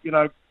 well,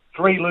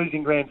 3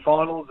 losing grand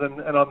finals,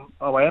 and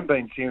I am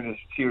being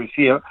serious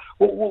here.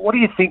 What do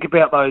you think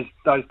about those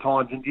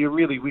times, and do you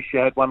really wish you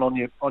had one on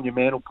your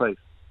mantelpiece?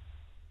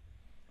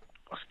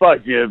 I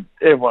suppose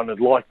everyone would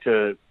like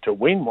to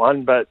win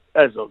one, but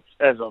as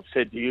I've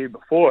said to you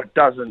before, it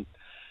doesn't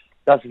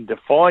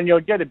define you. I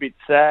get a bit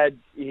sad.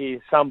 You hear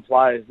some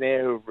players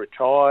now who have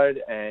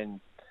retired, and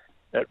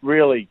it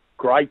really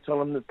grates on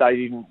them that they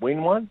didn't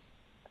win one.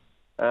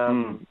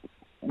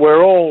 We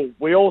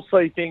all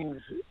see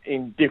things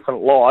in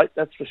different light,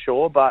 that's for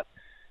sure. But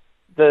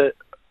the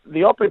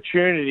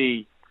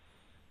opportunity,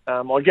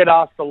 I get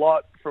asked a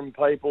lot from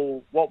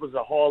people, what was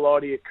the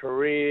highlight of your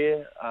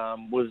career?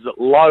 Was it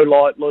low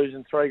light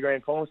losing 3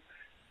 grand finals?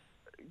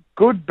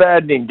 Good,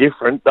 bad, and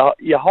indifferent.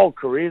 Your whole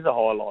career's a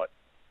highlight.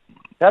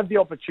 Have the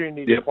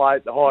opportunity to play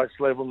at the highest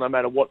level, no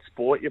matter what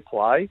sport you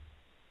play.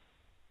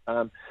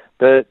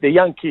 The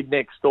young kid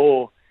next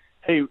door,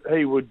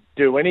 he would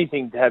do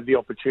anything to have the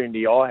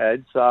opportunity I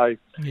had. So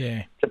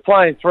to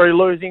play in 3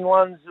 losing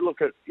ones,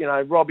 look at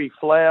Robbie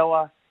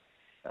Flower,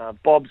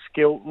 Bob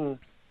Skilton.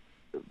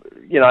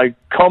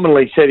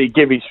 Commonly said he'd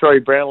give his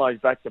 3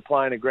 Brownlows back to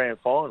play in a grand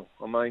final.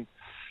 I mean,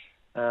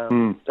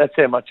 that's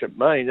how much it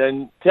means.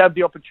 And to have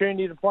the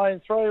opportunity to play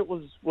in 3, it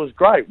was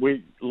great.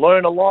 We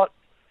learned a lot.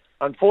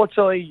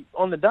 Unfortunately,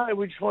 on the day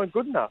we just weren't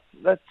good enough.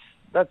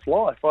 That's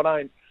life. I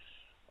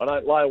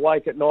don't lay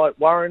awake at night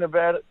worrying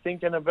about it,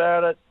 thinking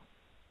about it.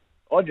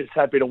 I'm just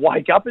happy to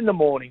wake up in the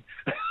morning.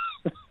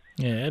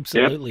 Yeah,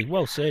 absolutely. Yep.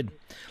 Well said.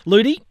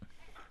 Ludi?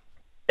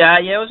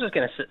 I was just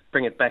going to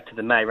bring it back to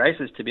the May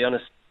races, to be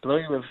honest.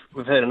 Blue,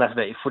 we've heard enough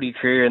about your footy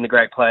career and the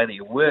great player that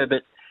you were,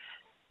 but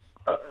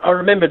I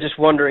remember just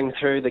wandering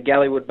through the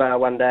Gallywood Bar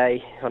one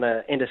day on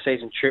an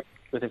end-of-season trip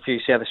with a few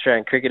South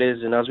Australian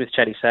cricketers, and I was with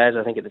Chatty Sayers,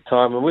 I think, at the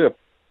time, and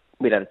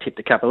we'd had tipped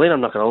a couple in, I'm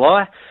not going to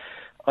lie.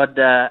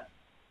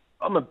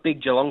 I'm a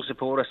big Geelong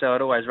supporter, so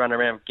I'd always run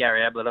around with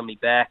Gary Ablett on my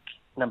back,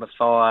 number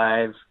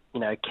 5,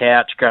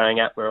 couch growing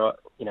up where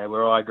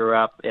I grew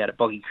up out at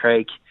Boggy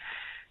Creek.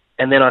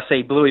 And then I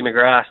see Bluey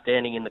McGrath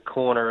standing in the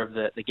corner of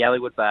the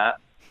Gallywood Bar.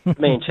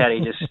 Me and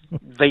Chatty just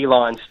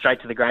V-line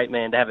straight to the great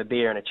man to have a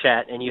beer and a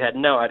chat, and you had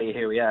no idea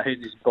who we are. Who's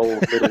this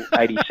bald little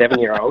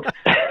 87-year-old?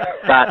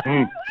 But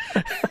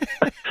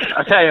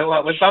I tell you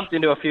what, we've bumped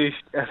into a few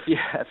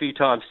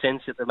times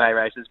since at the May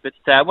races. But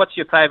what's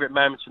your favourite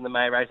moments from the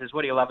May races?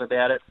 What do you love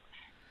about it?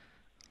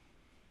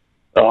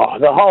 Oh,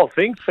 the whole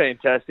thing's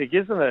fantastic,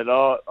 isn't it?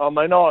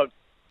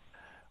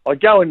 I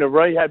go into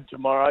rehab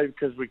tomorrow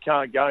because we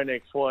can't go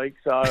next week,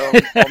 so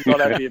I'm not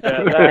happy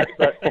about that.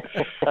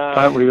 But,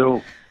 Aren't we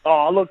all?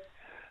 Oh, look,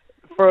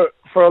 for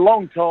a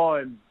long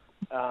time,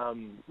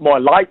 my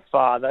late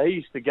father, he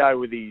used to go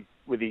with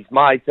his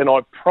mates, and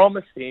I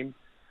promised him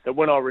that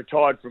when I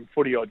retired from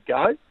footy, I'd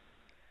go.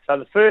 So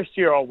the first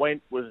year I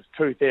went was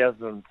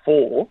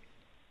 2004,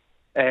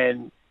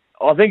 and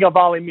I think I've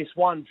only missed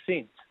one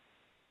since.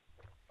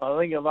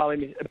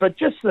 But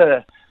just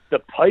the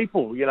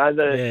people, you know,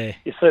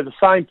 you see the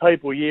same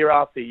people year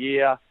after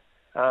year.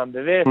 They're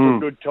there for a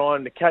good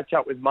time to catch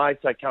up with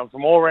mates. They come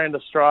from all around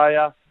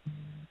Australia.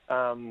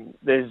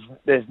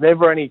 There's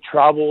never any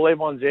trouble.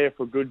 Everyone's there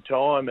for a good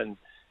time and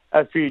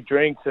a few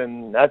drinks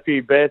and a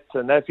few bets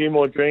and a few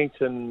more drinks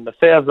and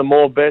 1,000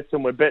 more bets,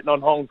 and we're betting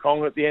on Hong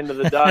Kong at the end of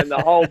the day and the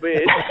whole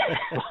bit.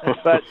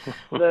 But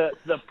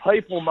the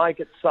people make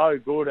it so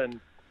good,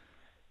 and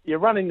you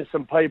run into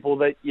some people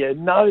that you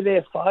know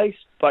their face,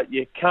 but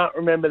you can't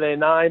remember their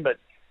name, but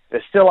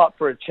they're still up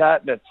for a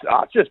chat, and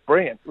it's just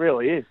brilliant. It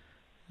really is.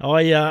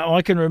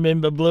 I can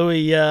remember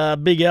Bluey,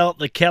 Big Al,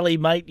 the Kelly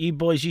mate. You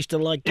boys used to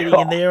like getting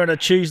in there on a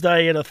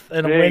Tuesday and a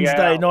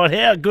Wednesday night.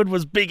 How good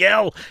was Big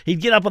Al?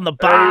 He'd get up on the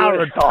bar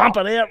and pump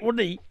it out,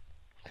 wouldn't he?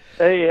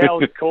 He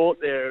held court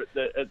there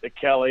at the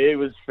Kelly. It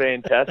was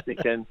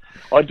fantastic. And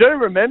I do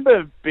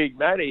remember Big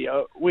Matty.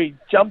 We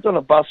jumped on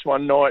a bus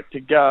one night to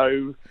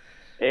go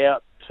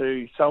out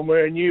to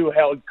somewhere, and you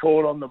held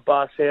court on the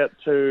bus out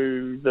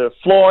to the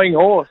Flying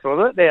Horse,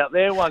 was it? Out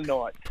there one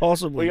night.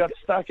 Possibly. We got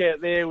stuck out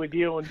there with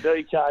you and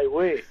DK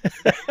Weir.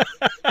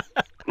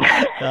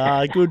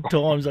 Good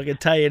times, I can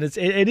tell you. And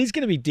it is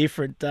going to be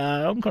different.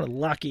 I'm kind of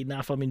lucky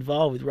enough I'm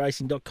involved with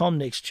Racing.com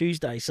next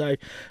Tuesday, so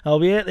I'll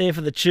be out there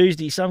for the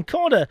Tuesday. So I'm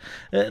kind of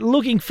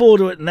looking forward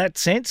to it in that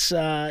sense.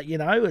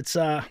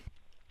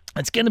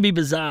 It's going to be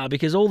bizarre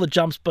because all the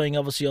jumps being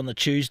obviously on the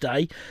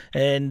Tuesday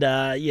and,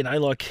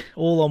 like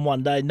all on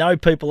one day, no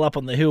people up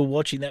on the hill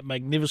watching that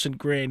magnificent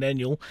Grand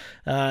Annual.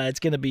 It's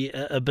going to be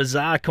a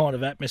bizarre kind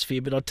of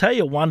atmosphere. But I'll tell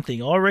you one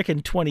thing, I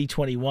reckon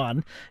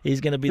 2021 is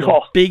going to be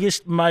the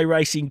biggest May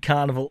Racing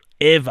Carnival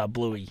ever,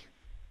 Bluey.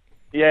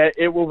 Yeah,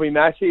 it will be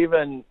massive.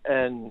 And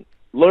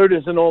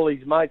Luders and all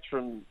his mates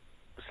from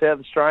South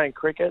Australian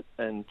cricket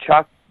and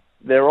Chuck,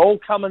 they're all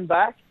coming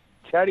back.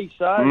 Chatty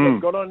they've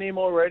got on him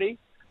already.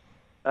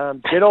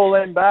 Get all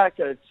them back.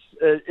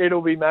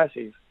 It'll be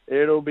massive.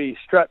 It'll be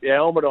strap your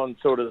helmet on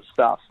sort of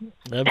stuff.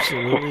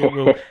 Absolutely it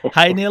will.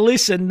 Hey, now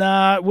listen,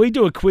 we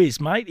do a quiz,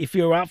 mate. If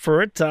you're up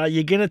for it,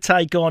 you're going to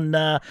take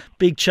on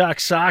Big Chuck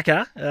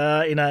Saka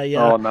in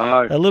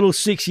a little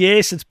 6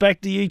 years. It's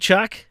back to you,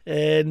 Chuck.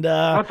 And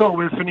I thought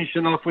we were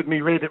finishing off with me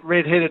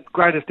red-headed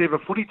greatest ever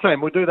footy team.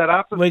 We'll do that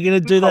after. We're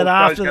going to do that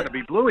after. Going to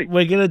be Bluey.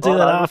 We're going to do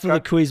that after the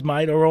quiz,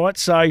 mate. All right.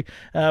 So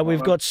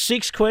we've got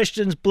 6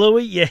 questions,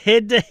 Bluey. You're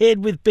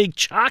head-to-head with Big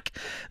Chuck.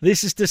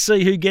 This is to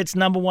see who gets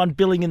number 1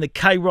 billing in the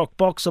K-Rock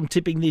box. I'm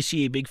tipping this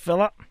year, big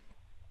fella.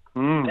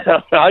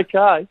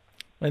 Okay.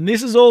 And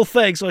this is all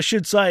thanks, I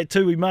should say it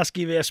too, we must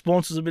give our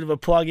sponsors a bit of a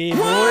plug here,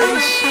 boys.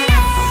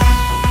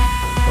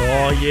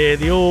 Oh yeah,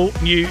 the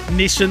all-new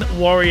Nissan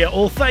Warrior.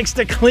 All thanks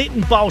to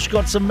Clinton Bolsch.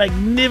 Got some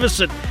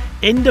magnificent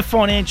end of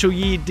financial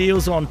year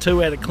deals on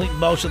too out of Clinton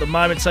Bolsch at the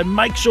moment. So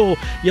make sure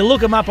you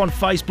look them up on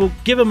Facebook,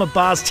 give them a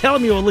buzz, tell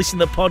them you're listening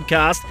to the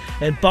podcast,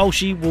 and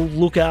Bolshy will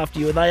look after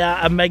you. They are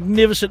a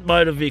magnificent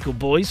motor vehicle,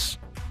 boys.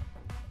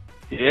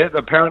 Yeah,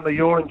 apparently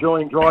you're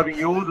enjoying driving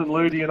yours, and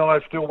Ludi and I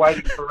are still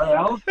waiting for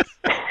ours.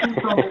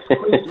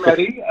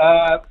 Matty,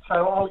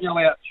 so I'll yell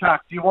out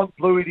Chuck. Do you want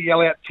Bluey to yell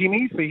out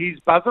Timmy for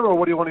his buzzer, or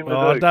what do you want him to do?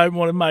 I don't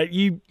want to, mate.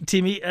 You,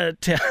 Timmy,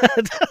 Tim.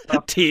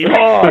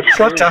 Oh,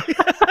 gotcha.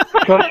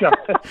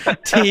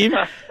 Tim,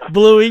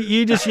 Bluey,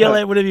 you just yell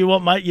out whatever you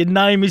want, mate. Your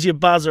name is your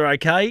buzzer,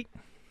 okay?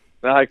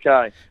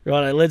 Okay.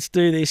 Righto, let's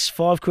do this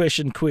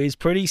 5-question quiz.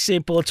 Pretty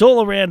simple. It's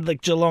all around the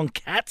Geelong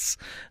Cats.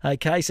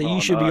 Okay, so you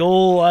should be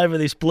all over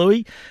this,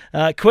 Bluey.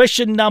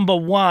 Question number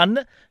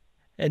 1,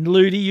 and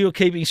Ludi, you're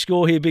keeping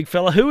score here, big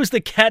fella. Who is the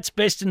Cats'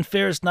 best and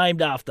fairest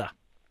named after?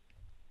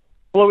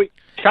 Bluey.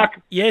 Chuck.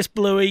 Yes,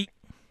 Bluey.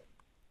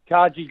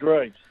 Cargie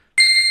Greaves.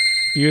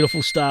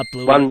 Beautiful start,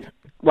 Bluey.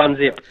 One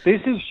zip.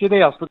 This is shit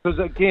house because,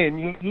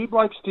 again, you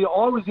blokes still...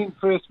 I was in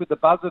first with the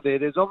buzzer there.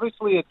 There's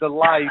obviously a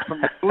delay from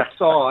the good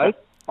side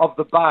of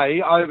the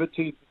bay over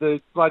to the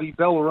bloody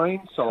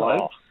Bellarine side.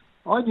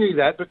 I knew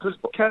that because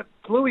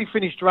Bluey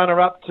finished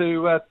runner-up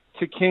to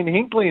Ken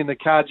Hinkley in the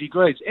Cargie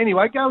Greaves.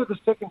 Anyway, go with the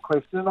second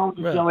question and I'll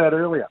just yell out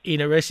earlier.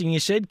 Interesting you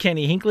said,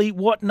 Kenny Hinkley.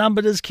 What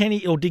number did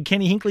Kenny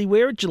Hinkley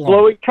wear at Geelong?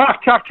 Bluey.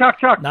 Chuck.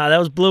 No, that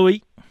was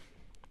Bluey.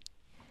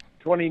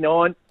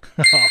 29.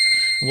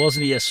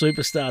 Wasn't he a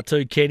superstar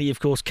too, Kenny? Of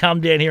course,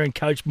 come down here and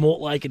coach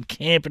Mortlake and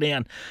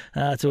Camperdown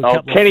to a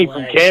couple Kenny of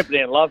flags. from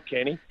Camperdown, love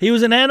Kenny. He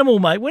was an animal,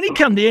 mate. When he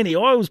come down here,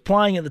 I was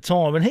playing at the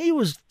time, and he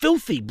was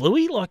filthy,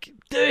 Bluey, like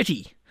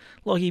dirty.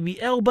 Like he'd be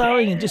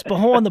elbowing and just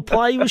behind the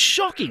play. He was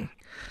shocking.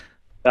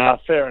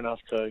 Fair enough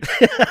too.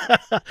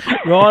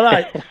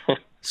 Righto.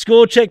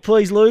 Score check,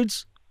 please,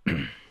 Ludes.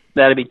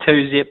 That'd be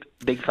 2 zip.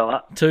 big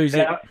fella. 2-0.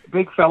 Now,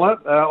 big fella,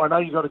 I know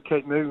you've got to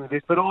keep moving with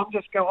this, but I'm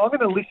going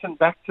to listen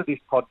back to this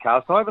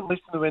podcast. I haven't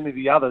listened to any of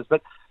the others,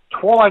 but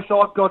twice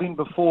I've got in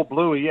before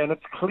Bluey, and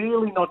it's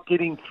clearly not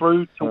getting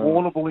through to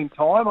Warrnambool in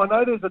time. I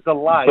know there's a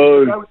delay.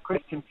 Boo. Go with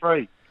question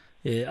 3.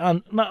 Yeah,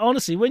 no,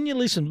 honestly, when you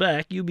listen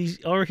back,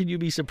 I reckon you'll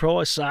be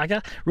surprised,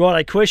 Saka.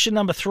 Right, question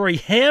number 3.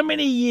 How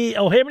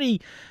many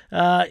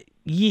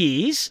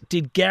years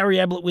did Gary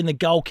Ablett win the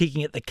goal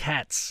kicking at the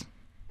Cats?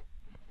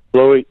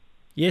 Bluey.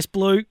 Yes,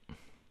 Blue.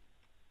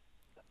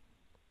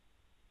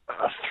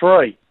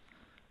 3.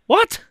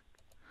 What?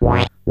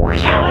 What?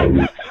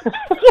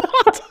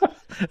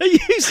 Are you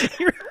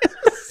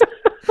serious?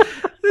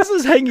 This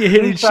is hang your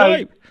head in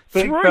shame.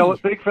 Big 3. fella.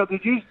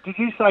 Did you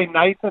say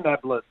Nathan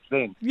Ablett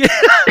then? Yeah.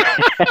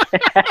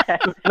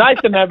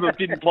 Nathan Ablett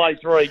didn't play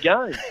 3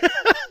 games.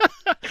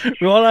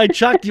 Righto,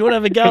 Chuck, do you want to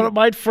have a go at it,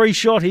 mate? Free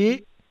shot here.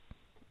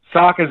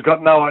 Sarka's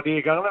got no idea.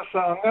 I'm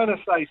going to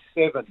say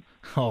 7.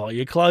 Oh,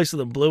 you're closer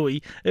than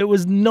Bluey. It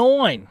was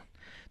 9.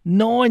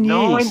 9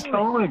 years. 9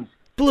 times.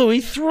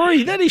 Bluey,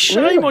 3. That is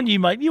shame on you,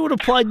 mate. You would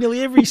have played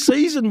nearly every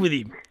season with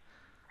him.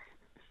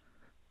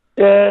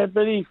 Yeah,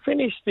 but he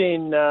finished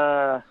in...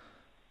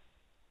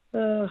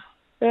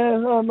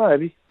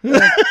 maybe.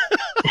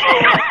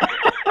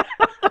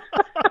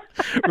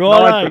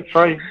 Righto.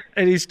 3.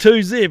 It is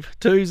 2-0.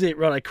 2-0.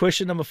 Righto.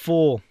 Question number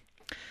 4.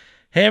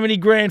 How many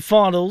grand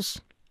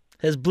finals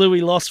has Bluey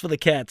lost for the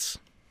Cats?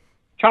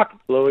 Chuck.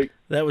 Bluey.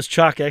 That was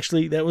Chuck,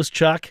 actually. That was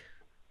Chuck.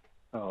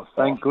 Oh,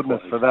 thank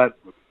goodness for that.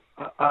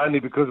 Only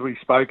because we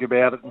spoke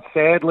about it. And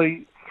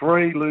sadly,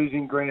 3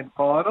 losing grand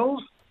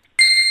finals.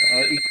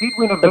 He did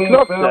win a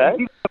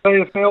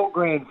VFL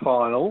grand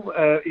final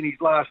in his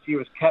last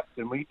year as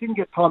captain. We didn't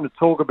get time to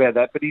talk about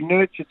that, but he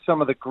nurtured some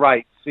of the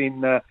greats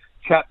in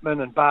Chapman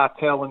and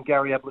Bartell and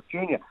Gary Ablett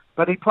Jr.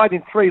 But he played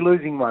in 3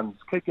 losing ones.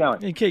 Keep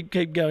going. You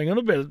keep going on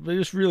about it. They're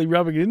just really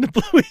rubbing it into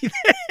Bluey there.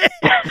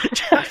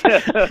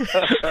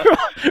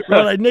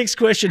 Right, next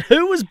question.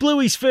 Who was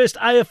Bluey's first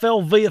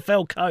AFL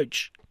VFL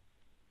coach?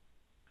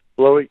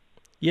 Bluey.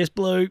 Yes,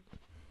 Blue.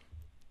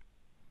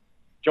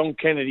 John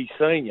Kennedy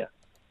Sr.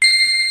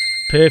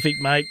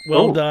 Perfect, mate.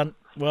 Well done.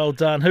 Well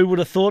done. Who would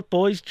have thought,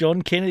 boys?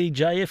 John Kennedy,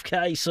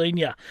 JFK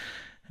Sr.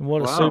 And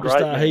what a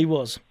superstar he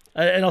was.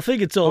 And I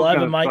think it's all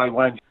over, mate.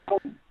 I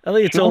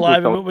think it's all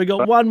over, but we've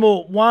got one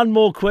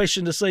more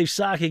question to see if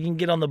Saki can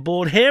get on the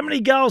board. How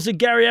many goals did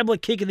Gary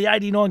Ablett kick in the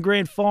 89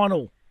 grand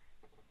final?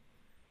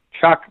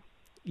 Chuck.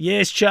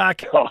 Yes,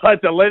 Chuck. I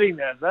had to let him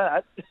have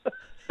that.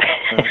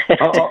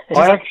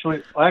 I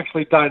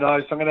actually don't know,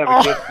 so I'm going to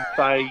have a guess and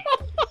say,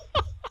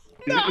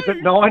 is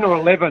it 9 or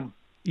 11?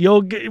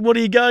 What are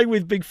you going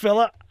with, big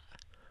fella?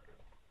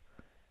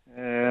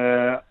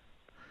 I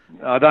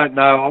don't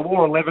know. I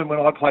wore 11 when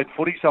I played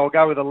footy, so I'll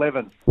go with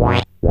 11.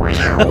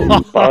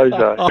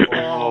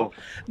 Bozo.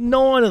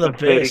 9 of the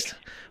best.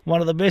 One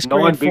of the best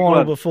grand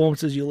final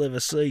performances you'll ever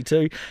see,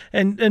 too.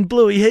 And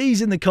Bluey,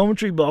 he's in the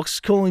commentary box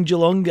calling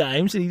Geelong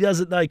games, and he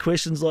doesn't know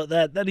questions like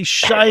that. That is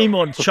shame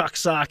on Chuck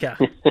Saka.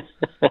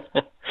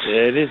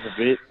 Yeah, it is a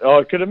bit.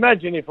 I could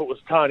imagine if it was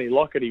Tony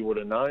Lockett, he would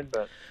have known.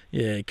 But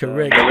yeah,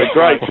 correct.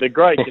 The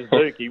great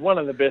Kazuki, one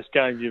of the best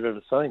games you've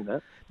ever seen.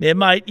 That. Now,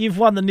 mate, you've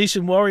won the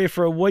Nissan Warrior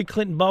for a week.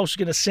 Clinton Bolt's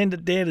going to send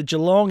it down to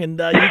Geelong, and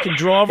you can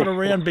drive it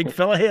around, big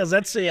fella. How's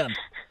that sound?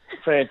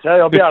 Fantastic.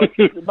 I'll be able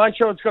to make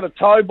sure it's got a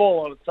tow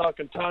ball on it so I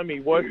can tow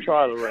me work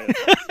trailer around.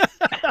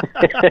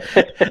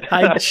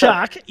 Hey,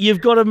 Chuck,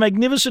 you've got a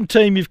magnificent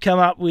team you've come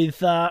up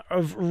with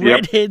of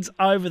redheads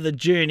over the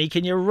journey.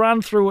 Can you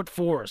run through it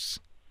for us?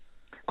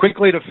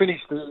 Quickly to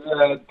finish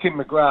the Tim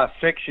McGrath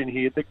section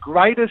here, the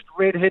greatest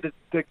redheaded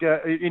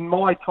in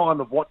my time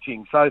of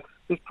watching. So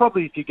there's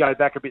probably, if you go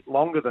back a bit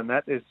longer than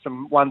that, there's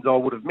some ones I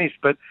would have missed.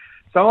 But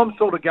so I'm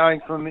sort of going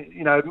from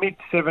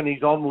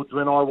mid-70s onwards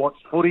when I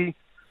watched footy.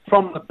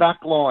 From the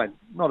back line,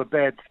 not a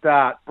bad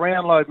start.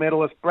 Brownlow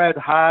medalist Brad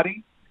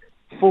Hardy,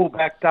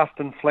 full-back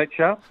Dustin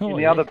Fletcher. In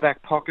the other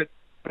back pocket,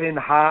 Ben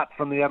Hart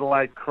from the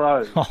Adelaide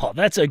Crows. Oh,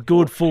 that's a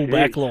good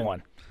full-back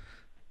line.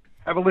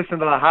 Have a listen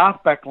to the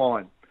half-back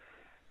line.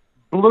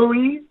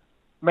 Bluey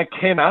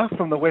McKenna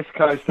from the West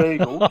Coast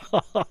Eagles.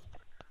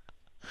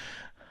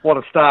 What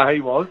a star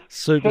he was.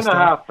 Superstar. Centre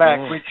half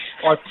back, which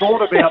I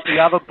thought about the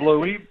other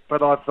Bluey,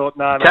 but I thought,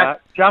 no.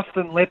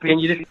 Justin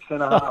Leppich,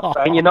 centre half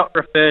back. Can you not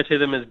refer to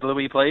them as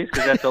Bluey, please?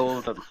 Because that's all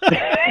of them.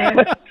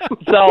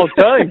 It's the whole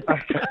team.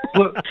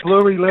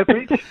 Bluey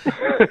Leppich.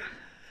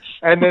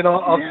 And then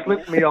I've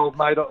slipped me old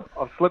mate on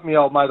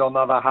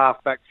another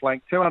half back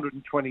flank,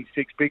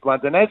 226 big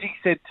ones. And as he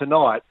said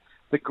tonight,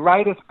 the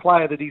greatest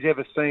player that he's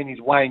ever seen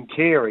is Wayne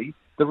Carey.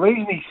 The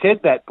reason he said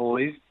that,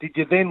 boys, did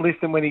you then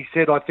listen when he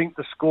said, I think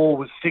the score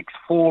was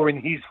 6-4 in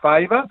his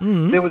favour?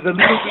 Mm-hmm. There was a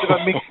little bit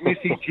of a mixed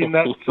message in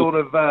that sort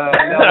of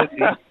analogy.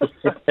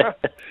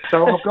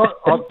 So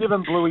I've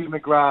given Bluey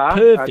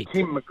McGrath,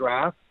 Tim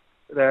McGrath,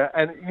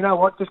 and you know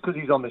what, just because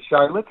he's on the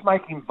show, let's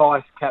make him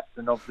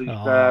vice-captain of this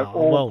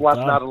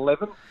all-blood nut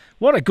 11.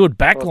 What a good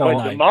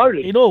backline,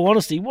 mate. In all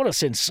honesty, what a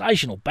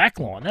sensational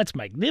backline. That's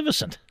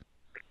magnificent.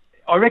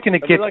 I reckon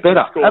it gets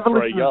better. Have a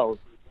listen.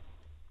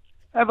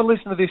 Have a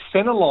listen to this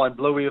centre line,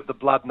 Bluey of the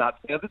Blood Nuts.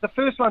 Now, the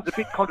first one's a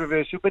bit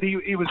controversial, but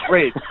he was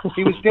red.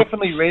 He was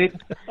definitely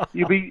red.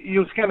 You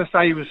was going to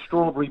say he was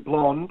strawberry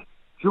blonde.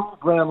 Dual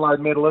Brownlow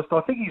medalist. I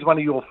think he's one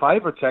of your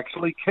favourites,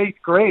 actually. Keith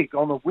Gregg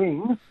on the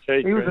wing.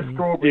 He was a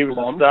strawberry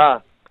blonde.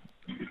 Star.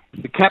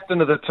 The captain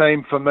of the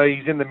team for me,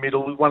 he's in the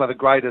middle, one of the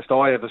greatest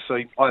I ever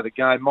seen play the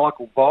game.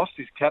 Michael Boss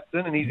is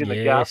captain, and he's in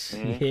the gut.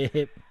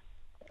 Yep.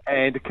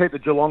 And to keep the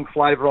Geelong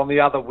flavour on the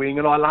other wing,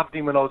 and I loved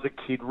him when I was a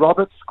kid,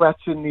 Robert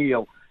Scratcher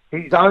Neal.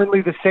 He's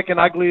only the second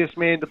ugliest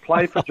man to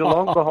play for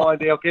Geelong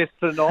behind our guest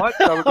tonight,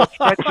 so we've got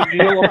Scratcher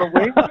Neal on the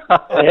wing.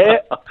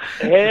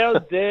 How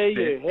dare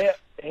you?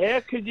 How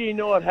could you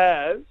not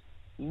have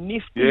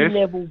nifty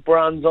Neville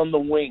Bruns on the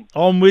wing?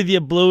 I'm with you,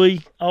 Bluey.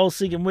 I was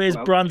thinking, where's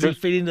Brunsy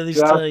fit into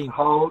this team?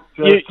 Hold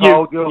your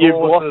horses.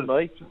 Lost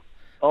me.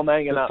 I'm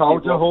hanging up.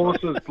 Hold your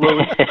horses,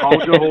 Bluey.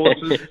 Hold your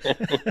horses.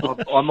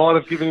 I might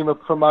have given him a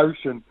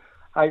promotion.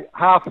 Hey,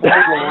 half forward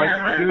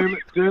line,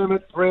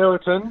 Dermot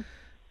Brereton,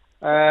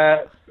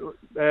 Jared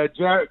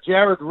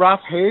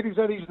Roughhead, is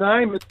that his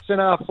name? It's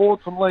centre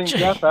forward from Lean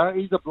Gaffer.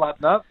 He's a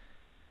blood nut.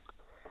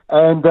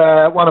 And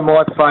one of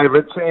my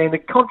favourites, and a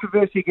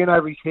controversy again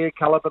over his hair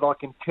colour, but I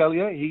can tell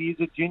you, he is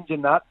a ginger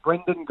nut.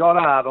 Brendan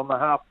Goddard on the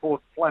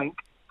half-forward flank.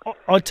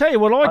 I tell you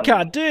what, I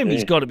can't.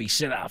 Dermy's got to be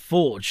centre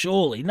forward,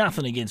 surely.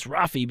 Nothing against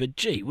Ruffy, but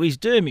gee whiz,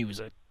 Dermy was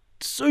a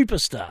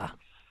superstar.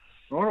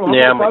 All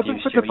right, I'm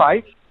open for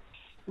debate.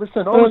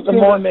 Listen, I was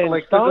my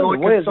man Stoneham.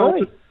 Where's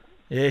he?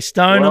 Yeah,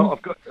 Stoneham.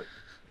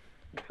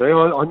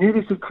 Well, I knew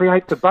this would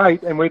create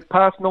debate, and we're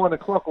past 9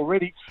 o'clock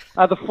already.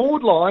 The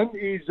forward line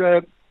is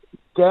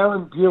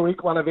Darren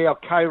Buick, one of our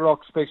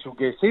K-Rock special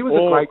guests. He was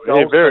a great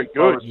goal. Yeah, very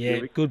good. Yeah,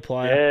 good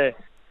player. Yeah.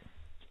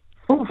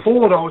 Full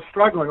forward, I was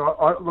struggling.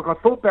 I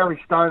thought Barry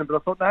Stoneham, but I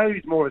thought, no,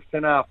 he's more of a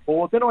centre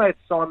forward. Then I had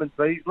Simon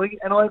Beasley,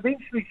 and I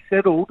eventually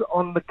settled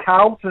on the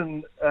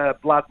Carlton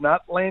blood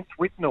nut, Lance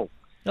Whitnell.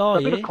 Oh,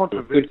 a bit of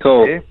controversy good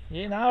call. there.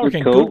 Yeah, no, I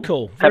reckon good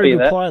call. Very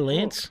good player,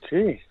 Lance.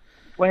 Geez.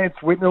 Lance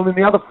Whitnell in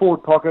the other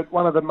forward pocket,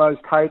 one of the most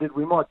hated.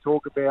 We might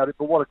talk about it,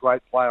 but what a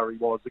great player he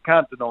was. I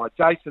can't deny it.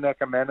 Jason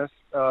Ackermanis,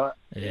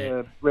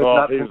 red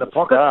nuts in the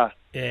pocket.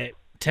 Yeah,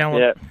 talent.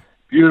 Yeah.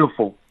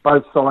 Beautiful,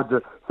 both sides.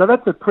 So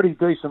that's a pretty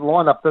decent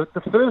lineup. The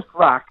first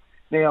ruck,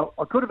 now,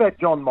 I could have had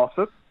John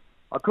Mossop.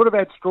 I could have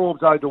had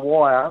Straubs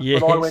O'Dwyer,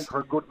 yes. but I went for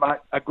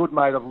a good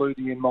mate of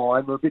Ludi in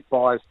mind. We're a bit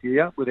biased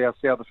here with our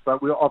South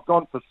Australia. I've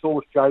gone for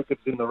Sauce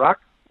Jacobs in the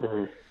ruck.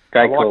 Mm-hmm.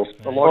 Great call.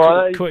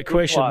 Quick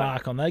question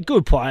mark on that.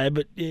 Good player,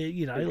 but,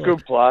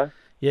 good player.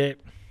 Yeah.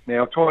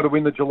 Now, trying to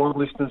win the Geelong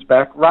listeners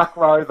back. Ruck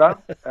Rover,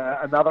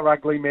 another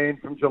ugly man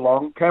from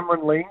Geelong.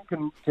 Cameron Ling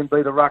can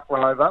be the Ruck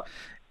Rover.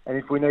 And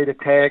if we need a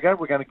tagger,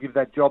 we're going to give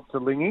that job to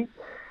Lingy.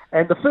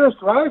 And the first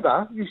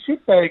rover, you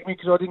shitbagged me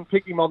because I didn't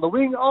pick him on the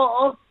wing.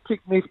 I've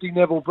picked nifty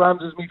Neville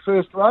Bruns as my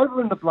first rover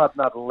in the Blood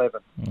Nut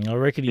 11. I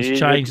reckon he's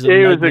changed the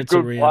magnets around. He was a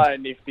good player,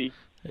 Nifty.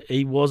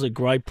 He was a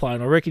great player,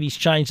 and I reckon he's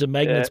changed the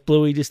magnets,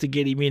 Bluey, just to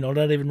get him in. I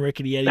don't even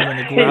reckon he had him on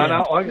the ground.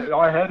 No,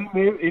 I had him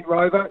there in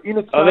rover. In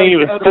a I think he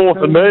was fourth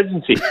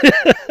emergency. Just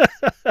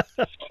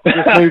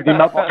moved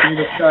him up in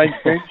the exchange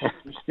bench,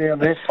 just down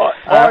there.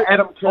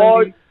 Adam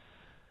Kennedy.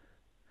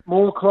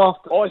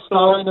 Moorcroft,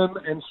 Stoneham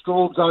and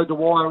Straubs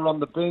O'Dwyer on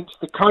the bench.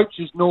 The coach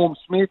is Norm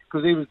Smith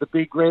because he was the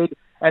big red,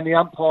 and the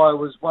umpire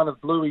was one of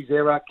Bluey's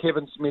era,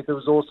 Kevin Smith, who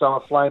was also a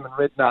flaming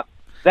red nut.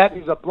 That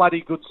is a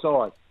bloody good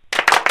side.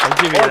 I'll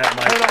give you that,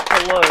 mate.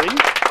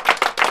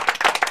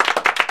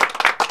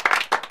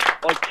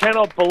 I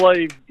cannot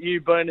believe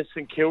you being a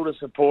St Kilda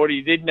supporter.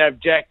 You didn't have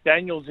Jack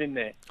Daniels in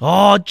there.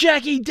 Oh,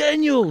 Jackie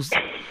Daniels!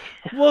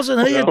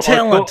 Wasn't he a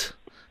talent?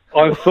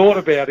 I thought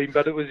about him,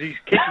 but it was his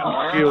kicking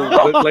skills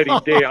that let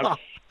him down.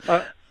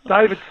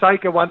 David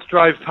Saker once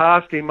drove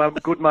past him, my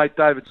good mate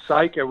David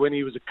Saker, when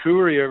he was a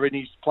courier in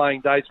his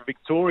playing days for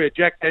Victoria.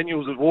 Jack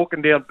Daniels was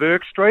walking down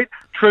Burke Street.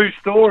 True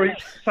story.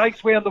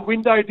 Sakes wound the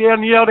window down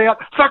and yelled out,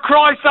 "For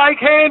Christ's sake,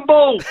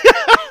 handball!"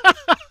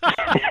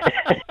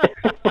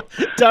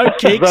 Don't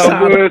kick,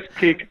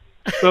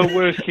 The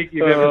worst kick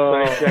you've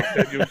ever seen, Jack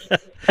Daniels.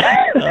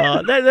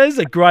 That's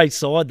a great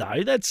side,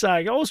 though. That's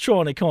I was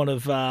trying to kind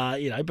of,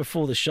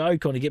 before the show,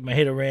 kind of get my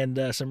head around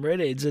some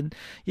redheads, and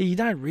you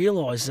don't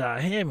realise how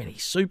many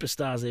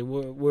superstars there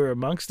were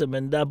amongst them.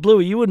 And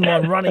Bluey, you wouldn't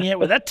mind running out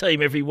with that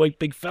team every week,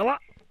 big fella.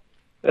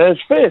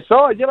 It's fair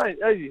side. You don't,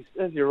 as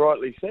you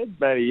rightly said,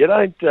 Matty. You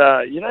don't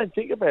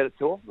think about it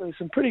too often. There's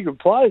some pretty good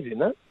players in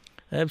that.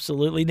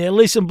 Absolutely. Now,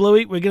 listen,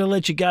 Bluey, we're going to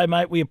let you go,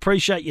 mate. We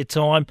appreciate your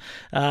time.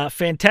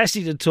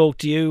 Fantastic to talk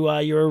to you.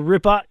 You're a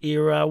ripper.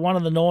 You're one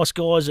of the nice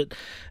guys that,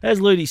 as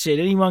Ludi said,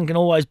 anyone can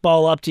always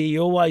bowl up to you. You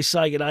always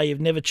say, "G'day."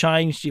 You've never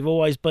changed. You've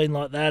always been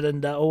like that,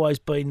 and always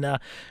been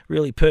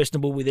really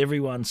personable with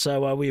everyone.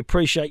 So we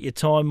appreciate your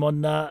time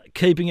on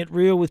Keeping It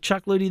Real with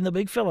Chuck Ludi and the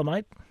big fella,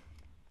 mate.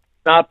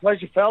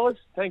 Pleasure, fellas.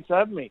 Thanks for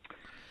having me.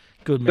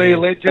 Good man. See you,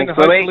 legend. Thanks,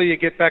 hopefully you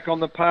get back on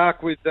the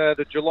park with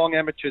the Geelong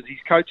Amateurs. He's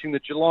coaching the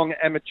Geelong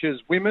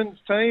Amateurs women's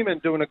team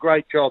and doing a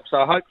great job.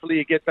 So hopefully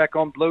you get back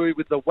on Bluey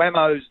with the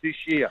Whammos this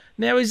year.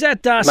 Now, is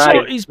that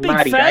is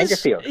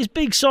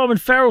Big Simon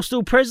Farrell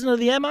still president of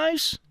the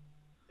Amos?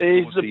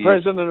 He's the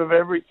president of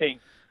everything.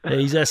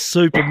 He's a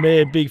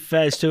Superman, Big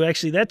Faz too.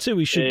 Actually, that's who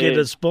we should get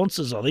as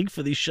sponsors, I think,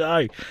 for this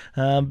show.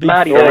 Big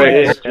Marty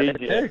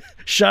Faz.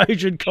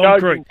 Shojin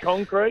Concrete.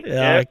 Concrete.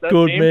 Yeah,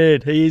 good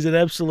man. He is an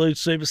absolute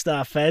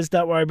superstar, Faz.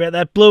 Don't worry about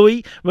that.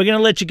 Bluey, we're going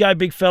to let you go,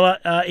 big fella.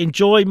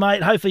 Enjoy,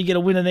 mate. Hopefully you get a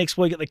winner next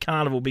week at the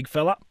carnival, big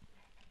fella.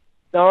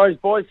 No worries,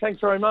 boys. Thanks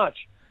very much.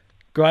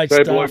 Great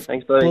Great stuff. boy.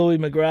 Thanks, Bluey. Bluey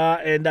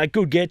McGrath. And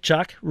good get,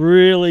 Chuck.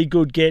 Really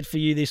good get for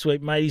you this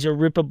week, mate. He's a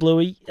ripper,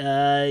 Bluey.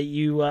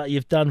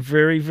 You've done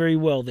very, very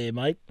well there,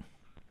 mate.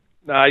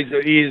 No,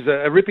 he's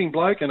a ripping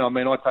bloke, and I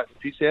mean, I take the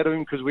piss out of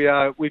him because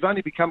we've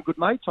only become good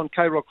mates on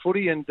K-Rock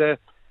Footy, and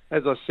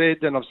as I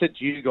said, and I've said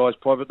to you guys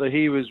privately,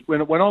 he was when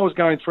I was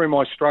going through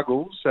my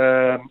struggles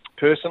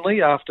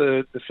personally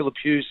after the Phillip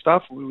Hughes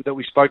stuff that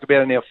we spoke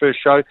about in our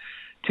first show.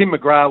 Tim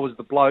McGrath was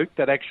the bloke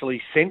that actually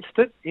sensed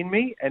it in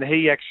me, and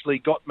he actually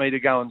got me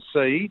to go and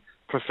see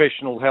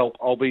professional help.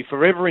 I'll be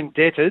forever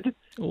indebted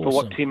for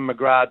what Tim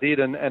McGrath did,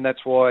 and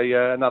that's why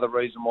another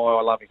reason why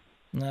I love him.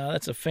 No,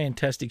 that's a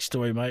fantastic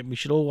story, mate. We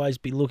should always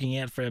be looking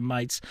out for our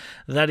mates.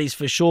 That is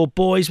for sure.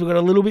 Boys, we've got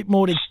a little bit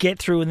more to get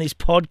through in this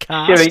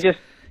podcast. Sherry, just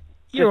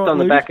You're on right, the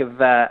Ludi. back of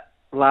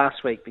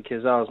last week,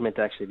 because I was meant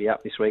to actually be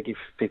up this week.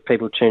 If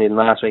people tuned in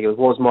last week, it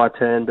was my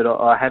turn, but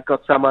I have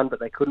got someone, but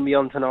they couldn't be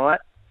on tonight.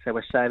 So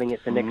we're saving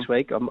it for next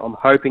week. I'm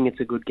hoping it's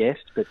a good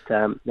guest, but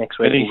next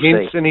week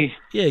we'll see.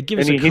 Give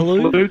us a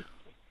clue.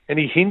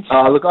 Any hints?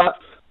 Oh, look, I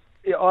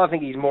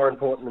think he's more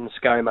important than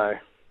ScoMo.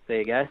 There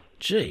you go.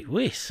 Gee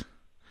whiz.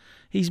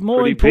 He's more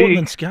Pretty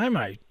important big. than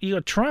ScoMo. You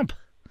got Trump.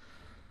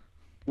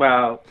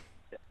 Well,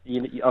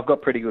 I've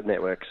got pretty good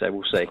network, so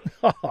we'll see.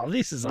 Oh,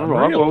 this is All unreal.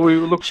 right, well, we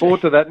look forward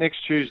to that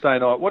next Tuesday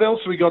night. What else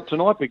have we got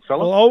tonight, big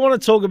fella? Well, I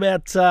want to talk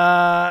about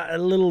a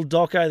little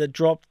doco that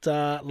dropped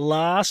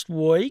last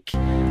week.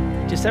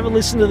 Just have a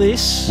listen to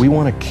this. We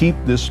want to keep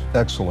this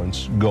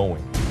excellence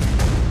going.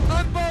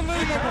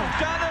 Unbelievable.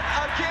 Done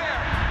it again.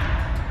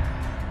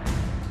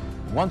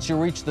 Once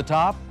you reach the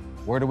top,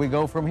 where do we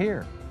go from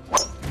here?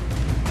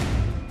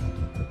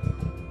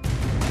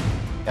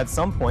 At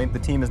some point, the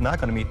team is not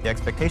going to meet the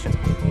expectations.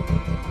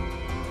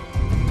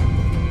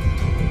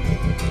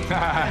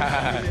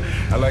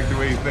 I like the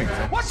way he thinks.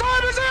 What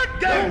time is it?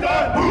 Game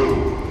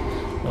time.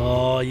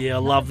 Oh, yeah, I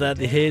love that.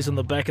 The hairs on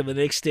the back of the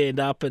neck stand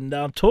up. And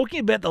I'm talking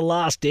about The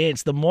Last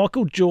Dance, the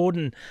Michael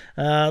Jordan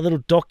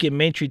little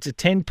documentary. It's a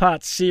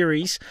 10-part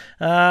series.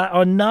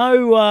 I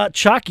know,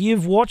 Chuck,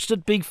 you've watched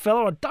it, big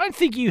fella. I don't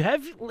think you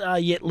have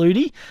yet,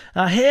 Ludi.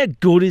 How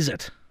good is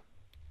it?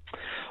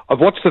 I've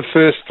watched the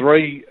first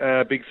three,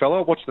 big fella.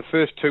 I watched the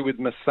first two with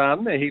my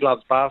son. He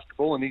loves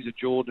basketball, and he's a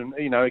Jordan,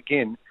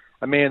 again,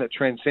 a man that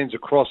transcends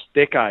across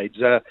decades.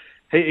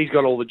 He's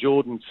got all the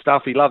Jordan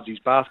stuff. He loves his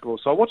basketball.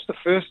 So I watched the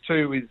first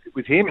two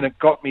with him, and it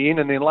got me in.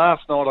 And then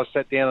last night I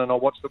sat down and I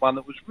watched the one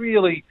that was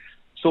really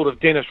sort of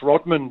Dennis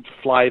Rodman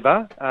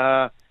flavour.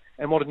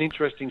 And what an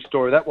interesting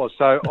story that was.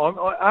 So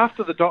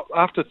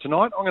after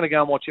tonight, I'm going to go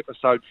and watch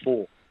episode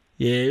 4.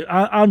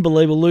 Yeah,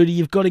 unbelievable, Ludi.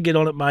 You've got to get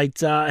on it, mate.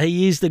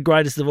 He is the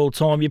greatest of all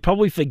time. You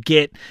probably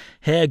forget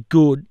how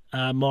good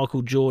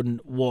Michael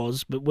Jordan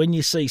was, but when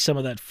you see some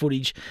of that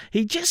footage,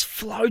 he just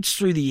floats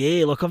through the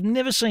air. Like, I've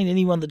never seen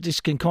anyone that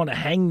just can kind of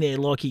hang there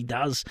like he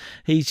does.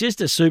 He's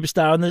just a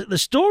superstar. And the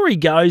story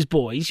goes,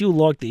 boys, you'll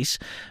like this,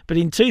 but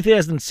in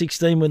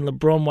 2016 when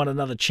LeBron won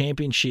another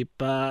championship,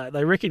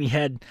 they reckon he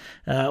had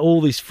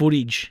all this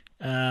footage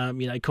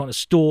kind of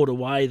stored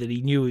away that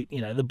he knew,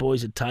 the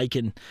boys had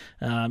taken,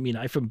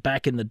 from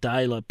back in the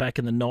day, like back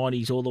in the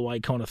 90s, all the way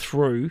kind of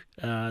through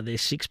their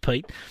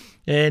six-peat.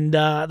 And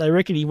they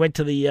reckon he went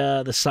to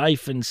the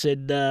safe and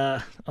said,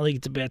 I think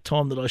it's about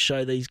time that I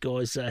show these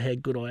guys how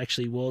good I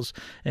actually was,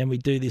 and we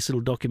do this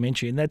little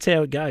documentary. And that's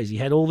how it goes. He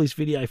had all this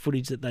video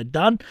footage that they'd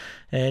done,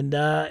 and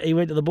he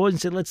went to the boys and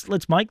said,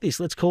 let's make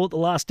this. Let's call it The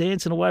Last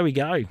Dance, and away we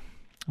go.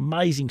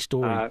 Amazing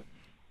story.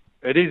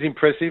 It is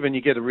impressive, and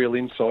you get a real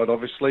insight,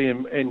 obviously.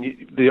 And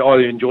I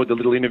enjoyed the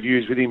little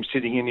interviews with him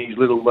sitting in his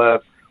little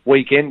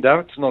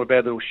weekender. It's not a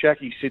bad little shack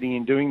he's sitting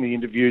in doing the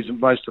interviews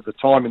most of the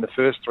time in the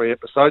first 3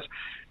 episodes.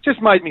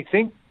 Just made me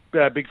think,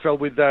 big fella,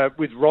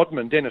 with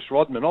Rodman, Dennis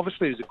Rodman.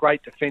 Obviously, he was a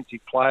great defensive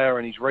player,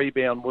 and his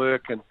rebound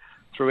work and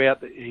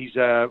throughout his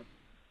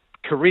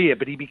career.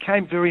 But he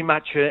became very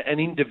much an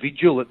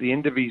individual at the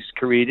end of his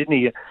career, didn't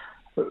he?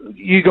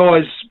 You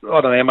guys, I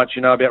don't know how much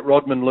you know about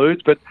Rodman,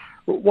 Ludes, but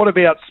what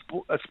about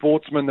a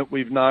sportsman that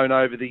we've known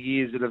over the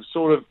years that have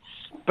sort of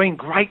been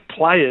great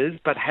players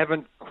but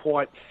haven't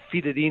quite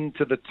fitted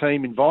into the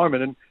team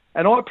environment?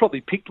 And I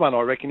probably picked one,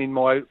 I reckon, in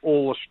my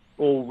all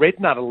Red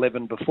Nut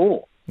 11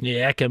 before.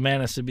 Yeah,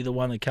 Ackermanis would be the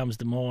one that comes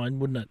to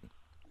mind, wouldn't it?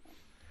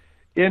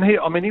 Yeah, and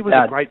he was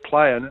a great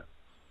player. And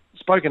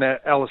spoken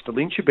to Alistair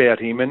Lynch about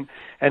him, and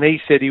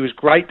he said he was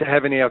great to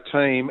have in our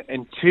team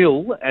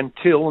until, and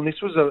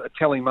this was a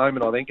telling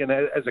moment, I think, and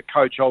as a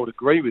coach I would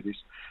agree with this,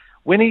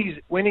 when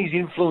his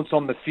influence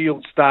on the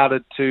field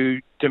started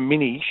to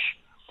diminish,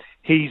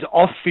 his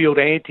off-field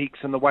antics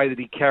and the way that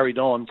he carried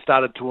on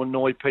started to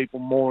annoy people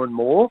more and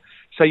more.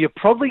 So you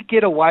probably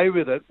get away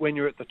with it when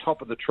you're at the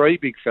top of the tree,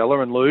 big fella,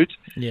 and Ludes.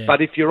 Yeah.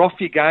 But if you're off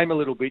your game a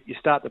little bit, you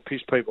start to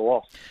piss people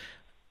off.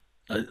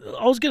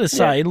 I was going to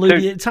say,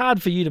 Ludi, it's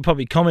hard for you to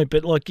probably comment,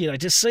 but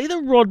just see the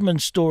Rodman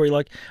story.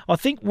 Like, I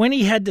think when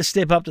he had to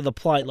step up to the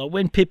plate, like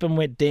when Pippen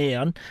went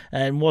down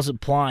and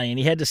wasn't playing, and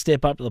he had to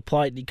step up to the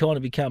plate, and he kind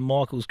of became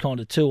Michael's kind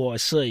of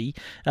 2IC.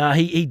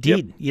 He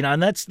did,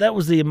 and that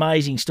was the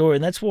amazing story,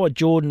 and that's why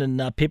Jordan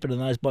and Pippen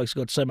and those blokes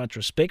got so much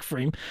respect for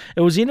him.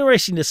 It was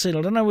interesting to see. I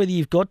don't know whether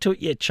you've got to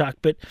it yet, Chuck,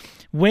 but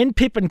when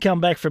Pippen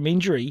come back from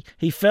injury,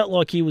 he felt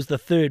like he was the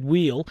third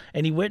wheel,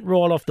 and he went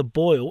right off the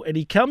boil, and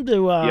he come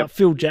to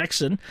Phil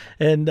Jackson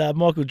and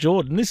Michael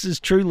Jordan. This is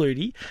true,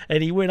 Ludi.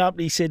 And he went up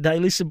and he said, "Hey,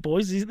 listen,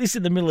 boys, this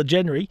in the middle of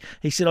January."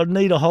 He said, "I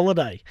need a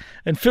holiday."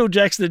 And Phil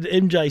Jackson and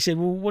MJ said,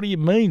 "Well, what do you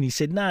mean?" He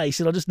said, "No." He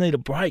said, "I just need a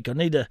break. I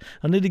need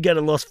to go to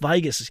Las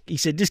Vegas." He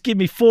said, "Just give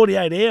me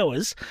 48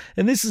 hours."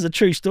 And this is a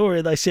true story.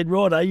 And they said,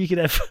 "Righto, you can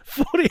have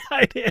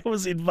 48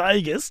 hours in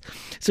Vegas."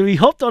 So he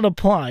hopped on a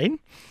plane,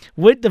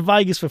 went to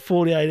Vegas for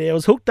 48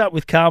 hours, hooked up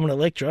with Carmen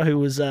Electra, who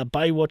was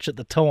Baywatch at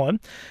the time,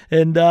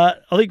 and I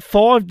think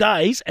 5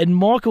 days, and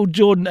Michael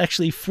Jordan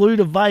actually flew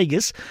to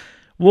Vegas,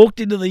 walked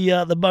into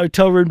the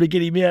motel room to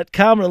get him out.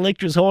 Carmen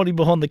Electra's hiding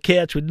behind the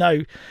couch with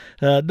no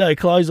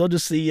clothes on,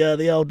 just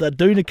the old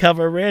doona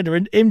cover around her,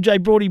 and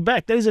MJ brought him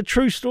back. That is a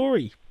true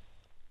story.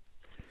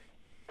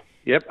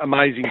 Yep,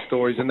 amazing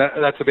stories, and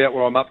that's about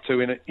where I'm up to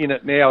in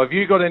it now. Have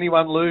you got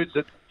anyone, Ludes,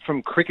 that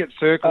from cricket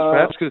circles,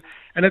 perhaps?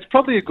 And it's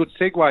probably a good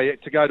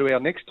segue to go to our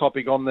next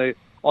topic on the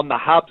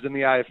hubs and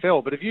the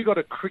AFL. But have you got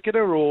a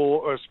cricketer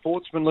or a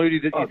sportsman, Ludi,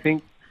 that you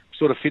think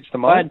sort of fits the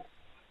mold?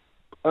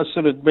 I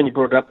sort of, when you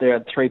brought it up there, I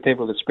had 3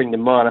 people that spring to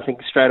mind. I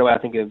think straight away, I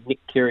think of Nick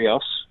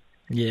Kyrgios.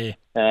 Yeah.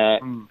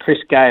 Chris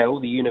Gale,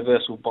 the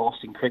universal boss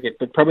in cricket.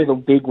 But probably the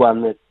big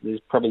one that has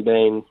probably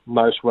been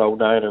most well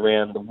known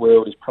around the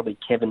world is probably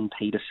Kevin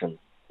Peterson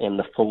and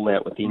the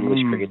fallout with the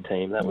English cricket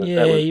team. That was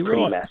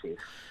pretty massive.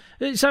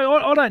 So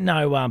I don't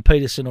know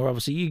Peterson or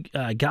obviously you,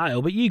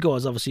 Gale, but you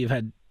guys obviously have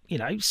had,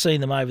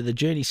 seen them over the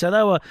journey. So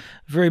they were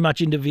very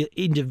much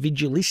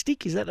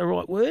individualistic. Is that the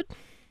right word?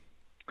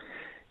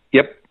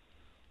 Yep.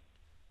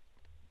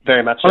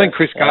 Very much. I think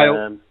Chris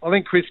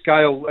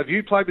Gale. Have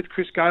you played with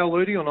Chris Gale,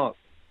 Ludi, or not?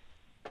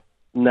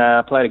 No,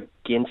 I played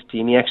against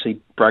him. He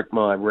actually broke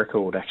my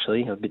record.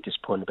 Actually, I'm a bit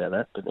disappointed about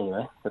that. But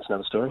anyway, that's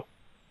another story.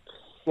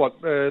 What,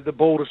 the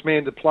baldest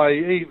man to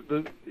play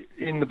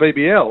in the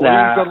BBL?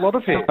 Nah, you've got a lot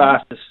of hair.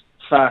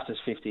 Fastest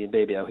 50 in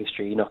BBL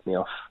history. He knocked me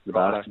off, the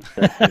bastard.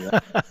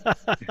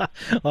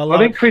 I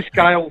think Chris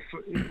Gale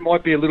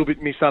might be a little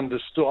bit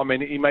misunderstood. I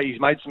mean, he's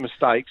made some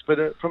mistakes, but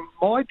from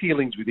my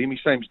dealings with him, he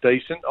seems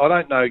decent. I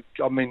don't know.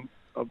 I mean,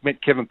 I've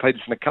met Kevin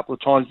Peterson a couple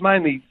of times,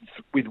 mainly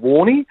with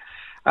Warnie,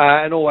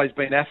 and always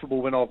been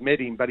affable when I've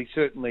met him, but he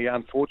certainly,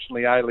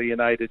 unfortunately,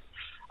 alienated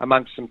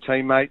amongst some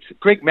teammates.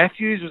 Greg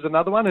Matthews was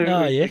another one who,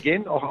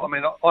 again, I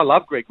mean, I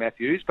love Greg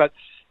Matthews, but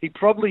he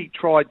probably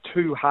tried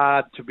too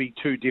hard to be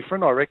too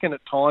different, I reckon,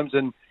 at times,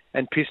 and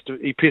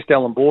he pissed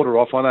Alan Border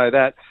off, I know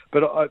that.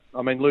 But,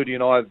 I mean, Ludi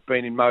and I have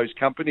been in Mo's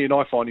company, and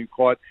I find him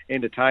quite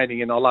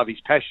entertaining, and I love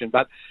his passion.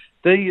 But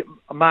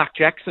Mark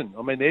Jackson,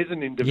 I mean, there's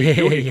an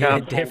individual you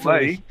can't fool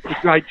me. He's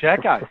a great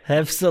Jacko.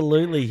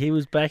 Absolutely. He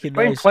was back in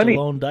those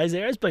Geelong days.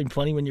 There has been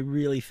plenty when you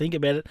really think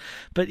about it.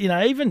 But,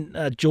 even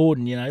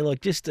Jordan,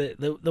 like just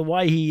the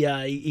way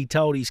he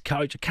told his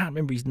coach, I can't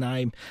remember his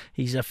name,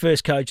 he's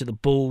first coach of the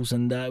Bulls,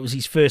 and it was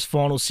his first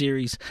final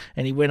series,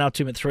 and he went up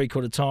to him at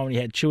 3/4 time, and he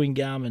had chewing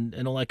gum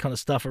and all that kind of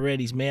stuff around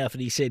his mouth,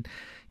 and he said,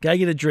 "Go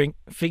get a drink,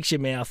 fix your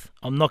mouth.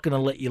 I'm not going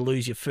to let you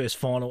lose your first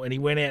final." And he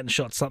went out and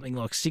shot something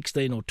like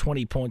 16 or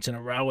 20 points in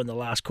a row in the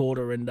last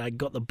quarter, and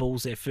got the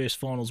Bulls their first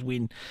finals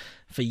win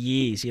for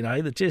years.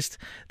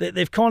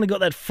 They've kind of got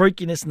that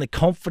freakiness and the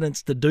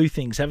confidence to do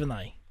things, haven't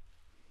they?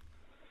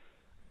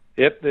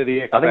 Yep, they're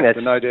the X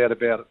factor, no doubt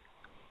about it.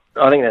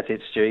 I think that's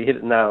it, Stu. You hit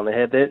it nail on the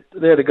head.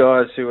 They're the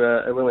guys who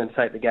are willing to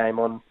take the game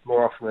on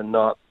more often than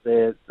not.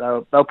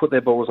 They'll put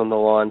their balls on the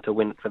line to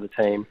win it for the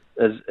team.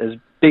 As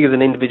big as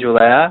an individual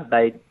they are,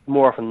 they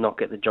more often than not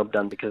get the job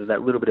done because of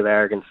that little bit of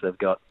arrogance they've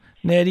got.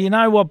 Now, do you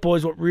know what,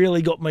 boys, what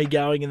really got me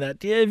going in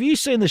that? Have you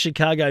seen the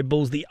Chicago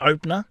Bulls, the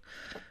opener?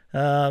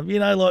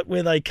 Like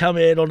where they come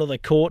out onto the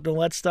court and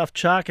all that stuff,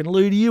 Chuck. And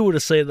Ludi, you would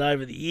have seen it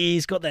over the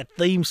years. Got that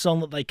theme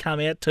song that they come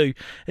out to.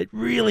 It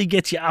really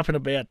gets you up and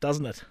about,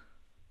 doesn't it?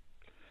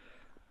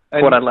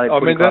 Port Adelaide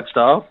Footy Club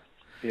style.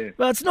 Yeah.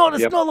 But it's not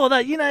like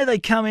that. They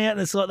come out and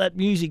it's like that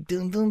music.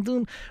 Dun, dun,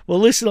 dun. Well,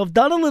 listen, I've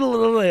done a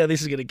little.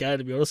 This is going to go,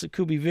 to be honest. It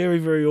could be very,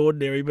 very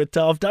ordinary. But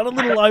I've done a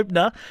little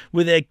opener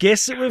with our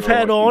guests that we've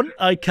had on.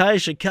 Okay,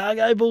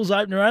 Chicago Bulls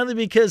opener, only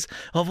because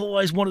I've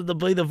always wanted to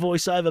be the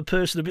voiceover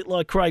person, a bit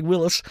like Craig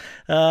Willis.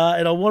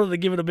 And I wanted to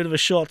give it a bit of a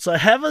shot. So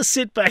have a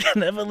sit back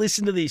and have a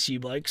listen to this, you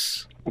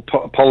blokes.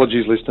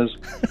 Apologies, listeners.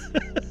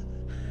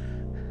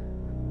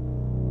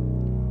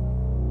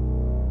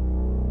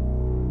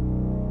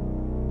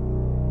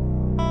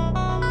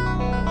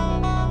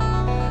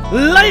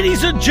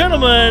 Ladies and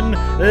gentlemen,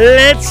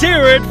 let's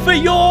hear it for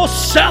your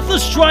South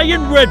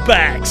Australian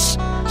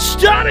Redbacks.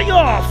 Starting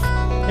off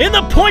in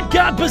the point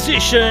guard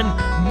position,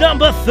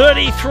 number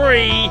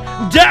 33,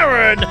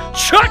 Darren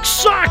Chuck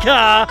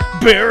Sarker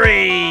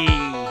Berry.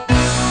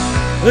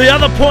 The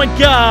other point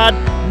guard,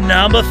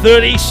 number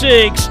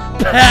 36,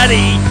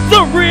 Paddy,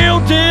 the real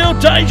deal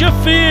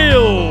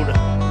Dangerfield.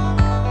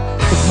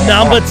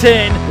 Number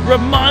 10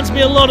 reminds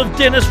me a lot of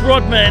Dennis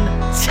Rodman,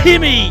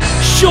 Timmy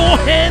Sure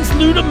Hands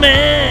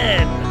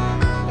Luderman.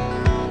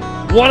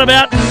 What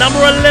about number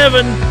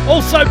 11,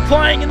 also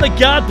playing in the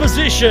guard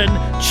position,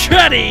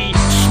 Chatty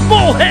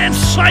Small Hand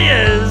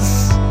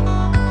Sayers.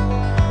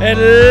 And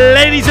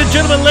ladies and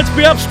gentlemen, let's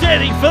be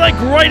upstanding for the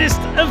greatest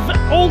of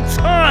all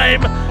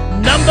time,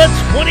 number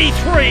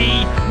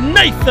 23,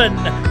 Nathan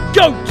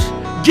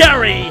Goat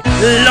Gary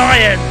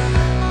Lyon.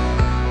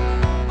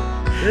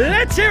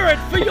 Let's hear it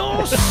for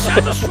your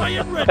South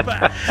Australian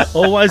Redbacks.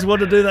 Always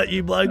want to do that,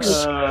 you blokes.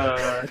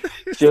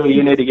 Still,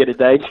 you need to get a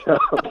day job.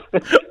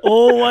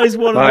 Always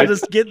wanted to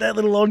just get that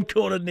little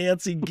on-court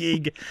announcing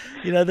gig.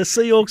 You know, the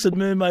Seahawks and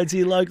Mermaids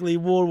here locally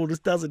in Warrnambool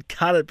just doesn't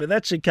cut it, but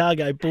that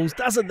Chicago Bulls,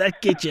 doesn't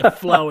that get you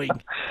flowing?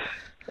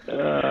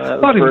 I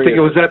didn't think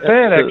it was that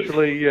bad,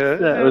 actually.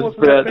 That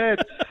wasn't that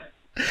bad.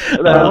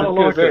 No,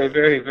 good, very,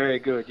 very, very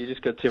good. You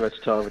just got too much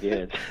time with your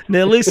hands.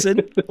 Now,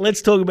 listen,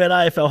 let's talk about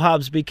AFL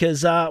Hubs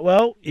because,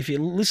 well, if you're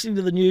listening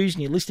to the news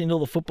and you're listening to all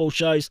the football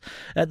shows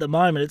at the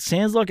moment, it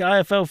sounds like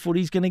AFL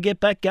footy's going to get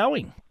back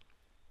going.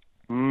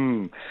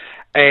 And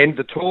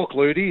the talk,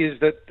 Ludi, is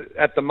that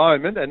at the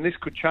moment, and this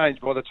could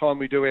change by the time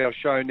we do our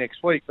show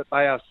next week, but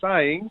they are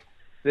saying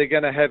they're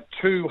going to have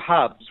 2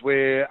 hubs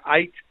where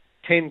 8,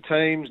 10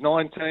 teams,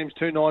 9 teams,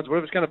 2 nines,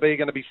 whatever it's going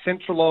to be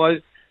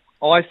centralised,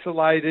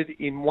 isolated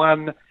in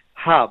one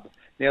hub.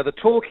 Now, the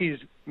talk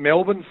is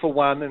Melbourne for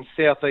one and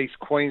southeast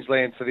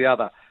Queensland for the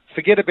other.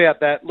 Forget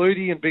about that.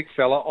 Ludi and Big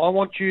Fella, I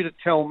want you to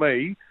tell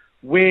me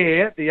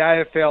where the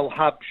AFL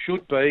hub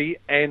should be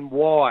and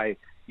why.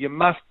 You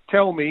must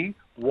tell me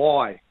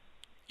why.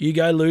 You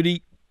go,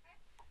 Ludi.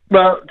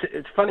 Well,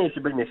 it's funny you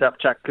should bring this up,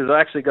 Chuck, because I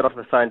actually got off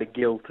the phone to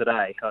Gil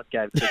today. I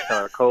gave Big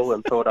Fella a call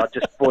and thought I'd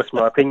just voice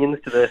my opinions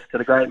to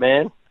the great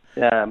man.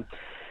 And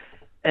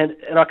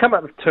I come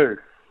up with 2.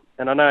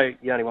 And I know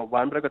you only want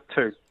 1, but I've got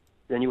 2.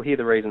 And you'll hear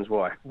the reasons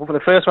why. Well,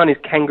 the first one is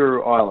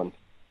Kangaroo Island.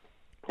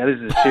 Now, this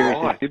is a serious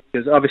issue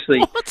because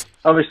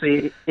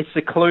obviously it's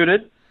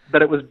secluded,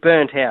 but it was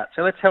burnt out.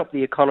 So let's help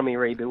the economy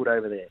rebuild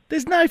over there.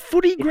 There's no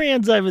footy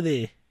grounds over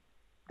there.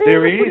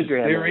 There is.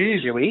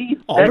 Joey.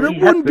 Oh, but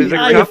it wouldn't be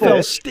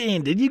AFL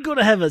standard. You've got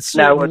to have a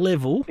certain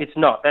level. It's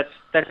not.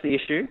 That's the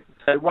issue.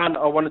 So, one,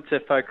 I wanted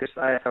to focus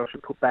AFL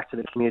should put back to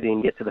the community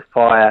and get to the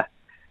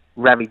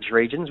fire-ravaged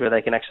regions where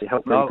they can actually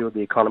help rebuild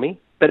the economy.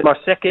 But my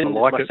second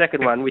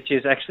one, which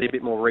is actually a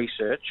bit more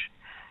research,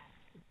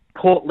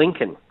 Port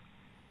Lincoln.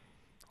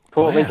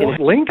 Port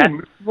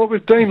Lincoln? What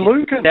was Dean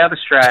Lucan? South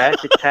Australia,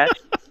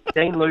 detached.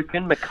 Dean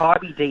Lucan,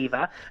 Maccabi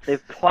Diva.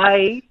 They've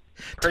played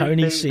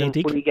pre-season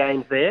footy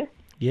games there.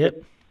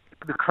 Yep.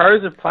 The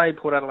Crows have played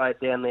Port Adelaide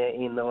down there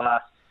in the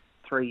last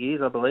 3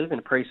 years, I believe, in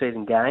a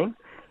pre-season game.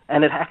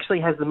 And it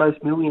actually has the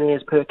most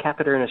millionaires per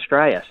capita in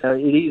Australia. So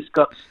it's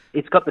got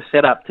the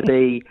setup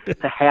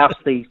to house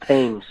these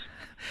teams.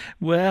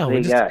 Wow,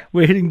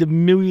 we're heading to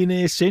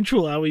Millionaire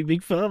Central, are we,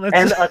 big fella?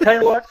 And I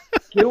tell you what,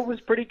 Gil was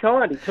pretty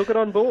kind. He took it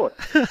on board.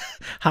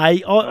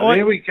 Hey,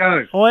 there we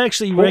go. I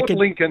actually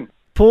reckon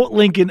Port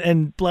Lincoln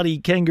and bloody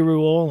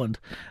Kangaroo Island.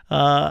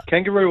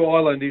 Kangaroo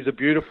Island is a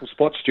beautiful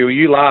spot, Stu.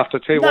 You laughed. I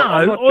tell you what,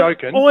 I'm not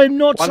joking. I'm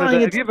not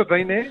saying have you ever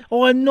been there?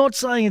 I'm not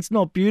saying it's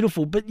not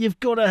beautiful, but you've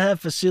got to have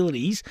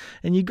facilities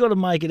and you've got to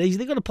make it easy.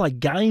 They've got to play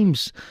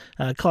games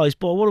close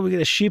by. What are we going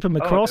to ship them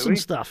across and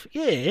stuff?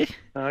 Yeah.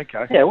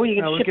 Okay. Yeah, well,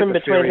 you can ship them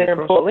between there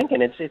and Port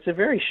Lincoln. It's a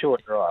very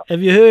short drive.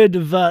 Have you heard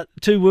of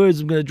 2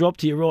 words I'm going to drop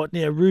to you right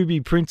now? Ruby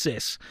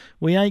Princess.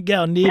 We ain't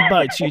going near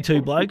boats, you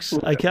 2 blokes,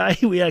 okay?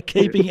 We are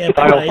keeping our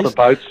players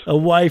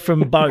away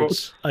from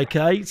boats,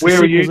 okay?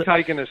 Where are you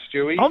taking us,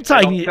 Stewie? I'm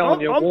taking you.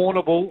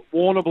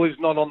 Warrnambool is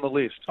not on the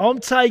list. I'm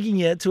taking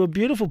you to a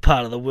beautiful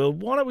part of the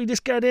world. Why don't we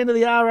just go down to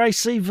the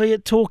RACV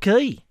at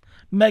Torquay?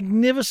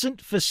 Magnificent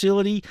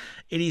facility.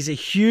 It is a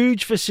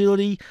huge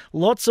facility,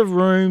 lots of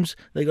rooms.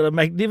 They've got a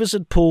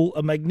magnificent pool,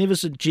 a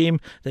magnificent gym.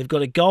 They've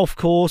got a golf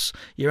course.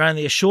 You're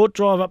only a short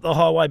drive up the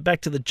highway back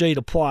to the G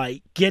to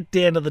play. Get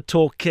down to the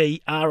Torquay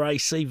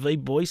RACV,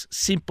 boys.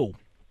 Simple.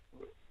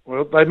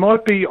 Well, they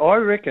might be, I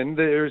reckon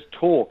there is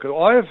talk.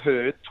 I have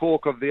heard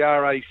talk of the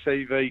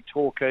RACV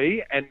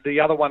Torquay and the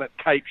other one at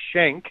Cape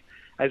Schanck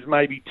as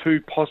maybe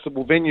 2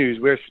 possible venues.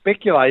 We're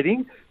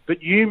speculating,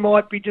 but you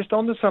might be just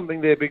onto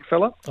something there, big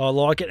fella. I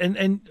like it.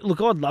 And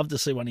look, I'd love to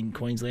see one in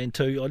Queensland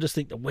too. I just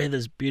think the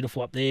weather's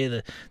beautiful up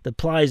there. The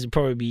players would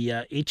probably be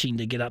itching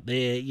to get up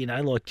there, you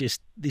know, like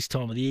just this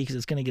time of the year because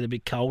it's going to get a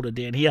bit colder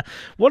down here.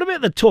 What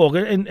about the talk,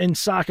 and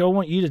Saka, I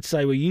want you to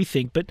say what you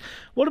think, but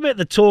what about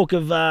the talk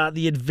of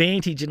the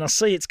advantage, and I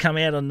see it's come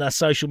out on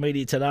social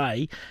media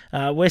today,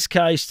 West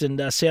Coast and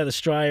South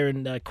Australia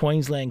and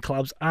Queensland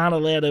clubs aren't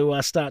allowed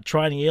to start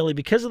training early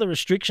because of the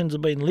restrictions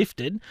have been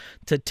lifted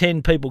to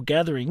 10 people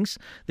gatherings.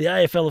 The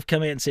AFL have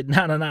come out and said,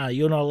 no,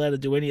 you're not allowed to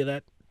do any of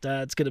that.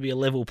 It's going to be a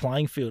level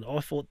playing field. I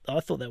thought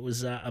that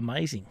was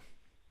amazing.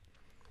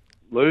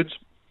 Ludes?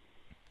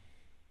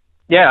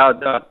 Yeah,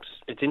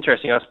 it's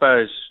interesting. I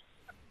suppose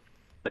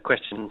the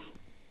question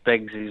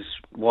begs is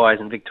why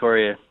isn't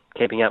Victoria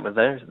keeping up with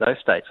those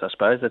states? I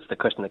suppose that's the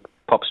question that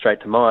pops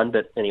straight to mind.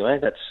 But anyway,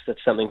 that's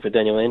something for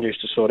Daniel Andrews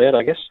to sort out,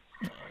 I guess.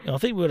 I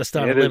think we've got to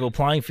start a level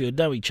playing field,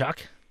 don't we,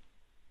 Chuck?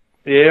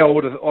 Yeah, I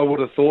would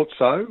have thought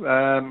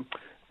so.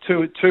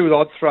 Two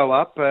I'd throw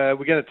up. We're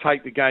going to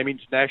take the game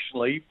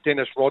internationally,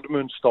 Dennis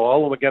Rodman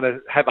style, and we're going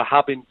to have a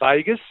hub in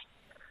Vegas.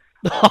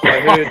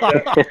 I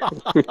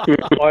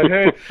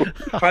heard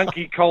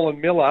Funky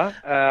Colin Miller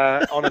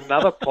on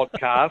another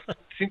podcast.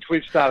 Since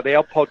we've started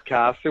our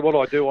podcast, so what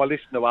I do, I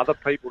listen to other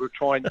people to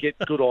try and get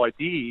good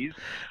ideas.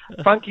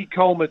 Funky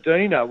Cole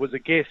Medina was a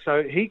guest,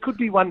 so he could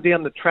be one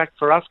down the track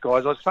for us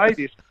guys. I say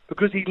this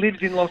because he lives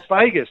in Las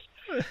Vegas.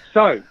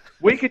 So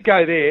we could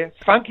go there.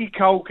 Funky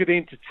Cole could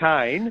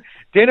entertain.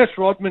 Dennis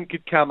Rodman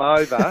could come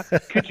over.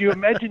 Could you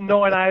imagine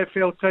 9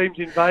 AFL teams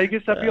in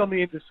Vegas? They'd be on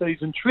the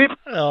end-of-season trip.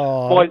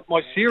 Oh.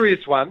 My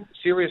serious one,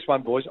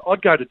 boys,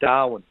 I'd go to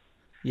Darwin.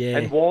 Yeah.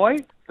 And why?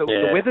 The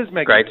weather's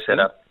magnificent. Great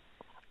setup.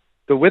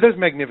 The weather's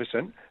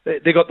magnificent.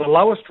 They got the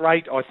lowest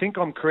rate, I think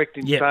I'm correct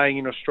in saying,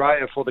 in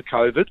Australia for the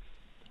COVID.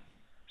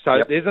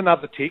 So there's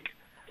another tick.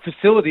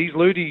 Facilities,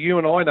 Ludi, you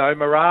and I know,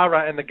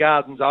 Marara and the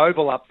Gardens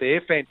Oval up there,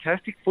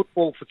 fantastic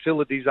football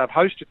facilities. I've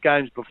hosted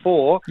games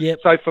before. Yep.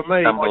 So for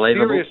me, my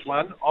serious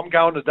one, I'm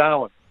going to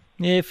Darwin.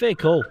 Yeah, fair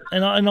call.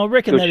 And I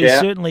reckon that is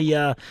certainly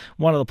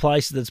one of the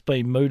places that's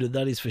been mooted,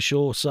 that is for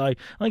sure. So I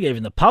think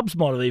even the pubs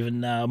might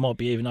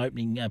be even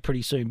opening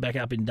pretty soon back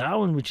up in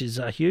Darwin, which is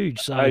huge.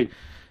 So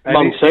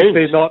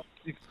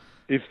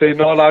if they're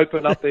not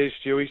open up there,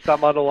 Stewie,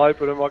 someone will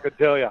open them, I can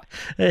tell you.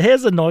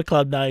 How's the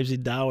nightclub names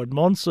in Darwin?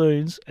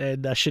 Monsoons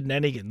and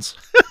Shenanigans.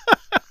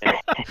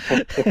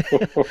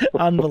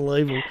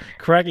 Unbelievable.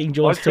 Cracking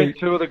joints. I spent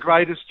two of the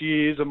greatest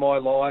years of my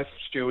life,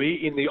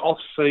 Stewie, in the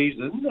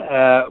off-season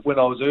when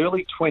I was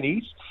early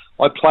 20s.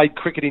 I played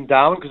cricket in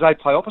Darwin because they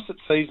play opposite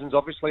seasons,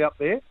 obviously, up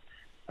there.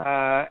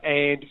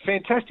 And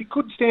fantastic,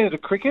 good standard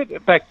of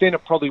cricket. Back then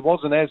it probably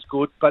wasn't as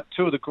good, but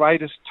two of the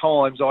greatest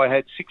times I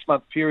had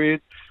 6-month period.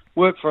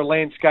 Worked for a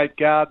landscape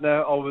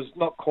gardener. I was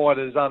not quite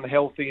as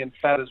unhealthy and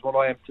fat as what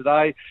I am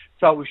today.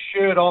 So it was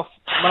shirt off,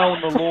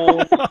 mowing the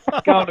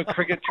lawn, going to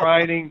cricket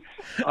training.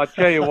 I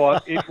tell you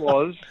what, it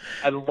was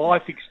a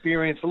life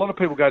experience. A lot of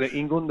people go to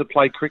England to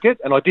play cricket,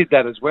 and I did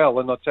that as well.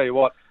 And I tell you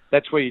what,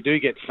 that's where you do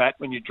get fat,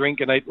 when you drink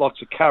and eat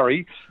lots of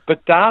curry.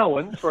 But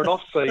Darwin, for an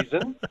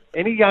off-season,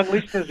 any young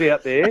listeners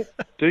out there,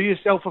 do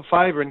yourself a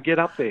favour and get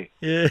up there.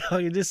 Yeah,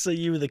 I can just see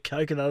you with a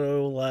coconut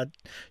oil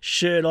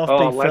shirt off,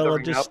 big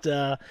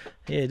fella,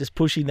 just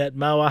pushing that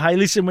mower. Hey,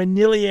 listen, we're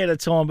nearly out of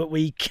time, but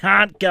we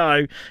can't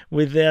go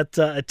without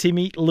a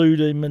Timmy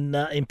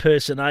Ludeman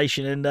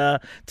impersonation. And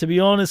to be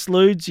honest,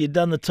 Ludes, you'd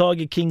done the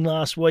Tiger King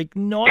last week.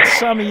 Not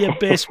some of your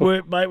best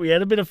work, mate. We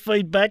had a bit of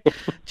feedback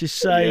just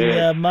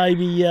saying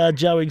maybe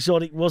Joe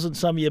Exotic wasn't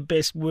some of your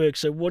best work.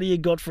 So what do you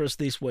got for us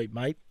this week,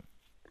 mate?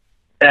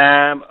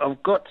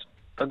 I've got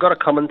a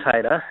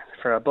commentator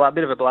for a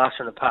bit of a blast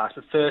from the past.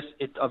 But first,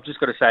 I've just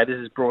got to say this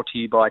is brought to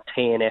you by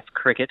TNF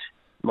Cricket,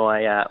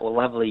 my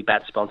lovely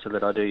bat sponsor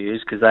that I do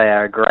use, because they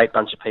are a great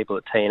bunch of people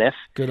at TNF.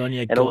 Good on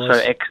you, and guys.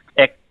 Also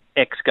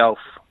X Golf.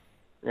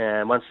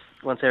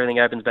 Once everything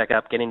opens back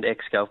up, get into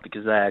X Golf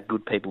because they are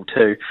good people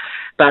too.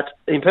 But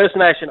the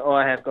impersonation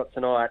I have got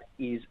tonight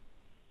is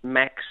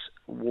Max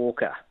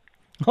Walker.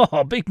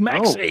 Oh, big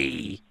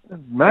Maxie. Oh.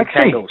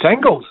 Maxie.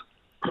 Tangles.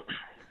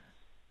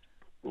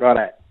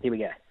 Righto, here we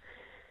go.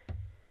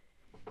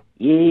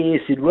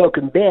 Yes, and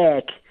welcome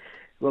back.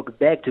 Welcome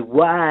back to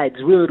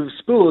Wide's World of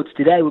Sports.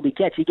 Today we'll be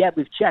catching up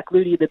with Chuck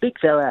Ludi and the big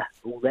fella.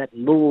 All that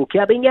and more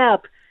coming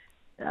up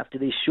after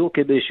this short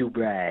commercial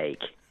break.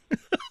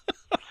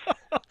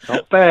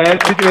 Not bad.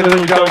 Did you get a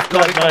little go,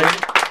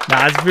 mate? No,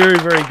 it's very,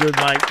 very good,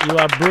 mate. You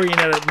are brilliant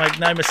at it. Make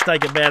no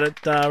mistake about it.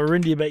 We're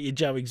into you about your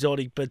Joe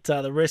Exotic, but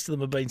the rest of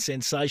them have been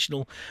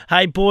sensational.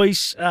 Hey,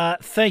 boys,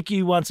 thank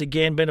you once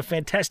again. Been a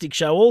fantastic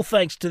show. All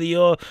thanks to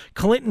the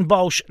Clinton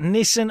Bolsch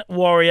Nissan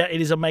Warrior. It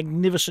is a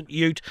magnificent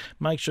ute.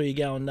 Make sure you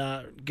go and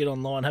get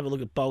online, have a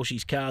look at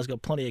Bolsch's cars.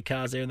 Got plenty of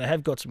cars there, and they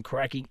have got some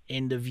cracking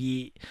end of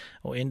year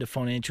or end of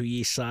financial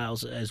year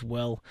sales as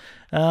well.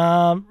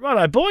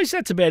 Righto, boys,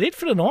 that's about it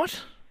for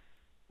tonight.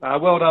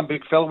 Well done,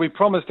 big fella. We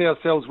promised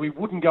ourselves we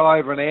wouldn't go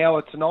over an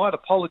hour tonight.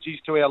 Apologies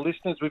to our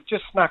listeners. We've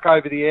just snuck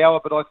over the hour,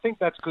 but I think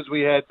that's because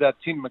we had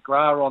Tim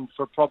McGrath on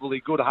for probably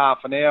a good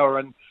half an hour,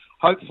 and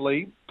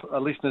hopefully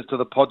listeners to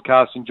the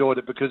podcast enjoyed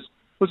it because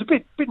was a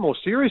bit more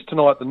serious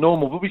tonight than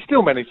normal, but we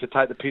still managed to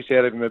take the piss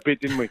out of him a bit,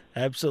 didn't we?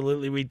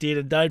 Absolutely, we did.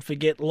 And don't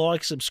forget,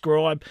 like,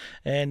 subscribe,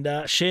 and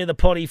share the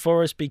potty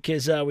for us,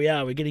 because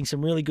we're getting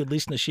some really good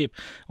listenership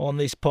on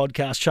this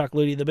podcast. Chuck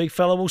Ludi, the big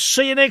fella. We'll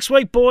see you next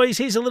week, boys.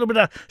 Here's a little bit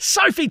of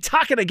Sophie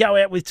Tucker to go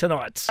out with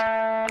tonight.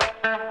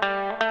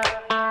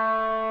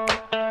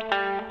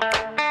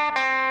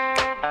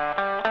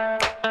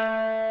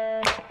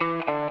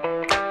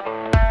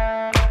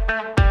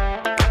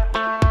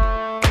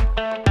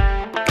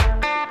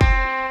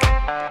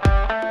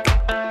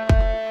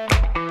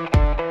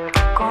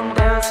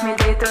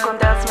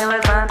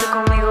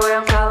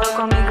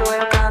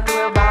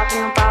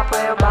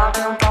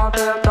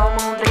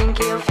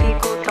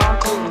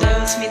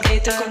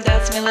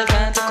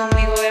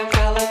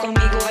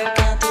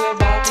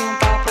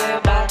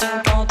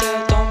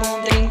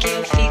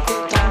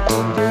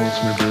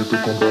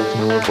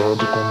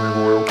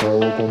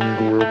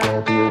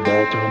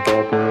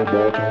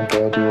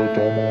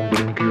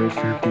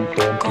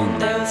 Com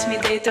Deus me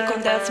deito,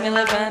 com Deus me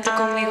levanto,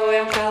 comigo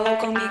eu calo,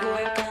 comigo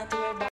eu canto.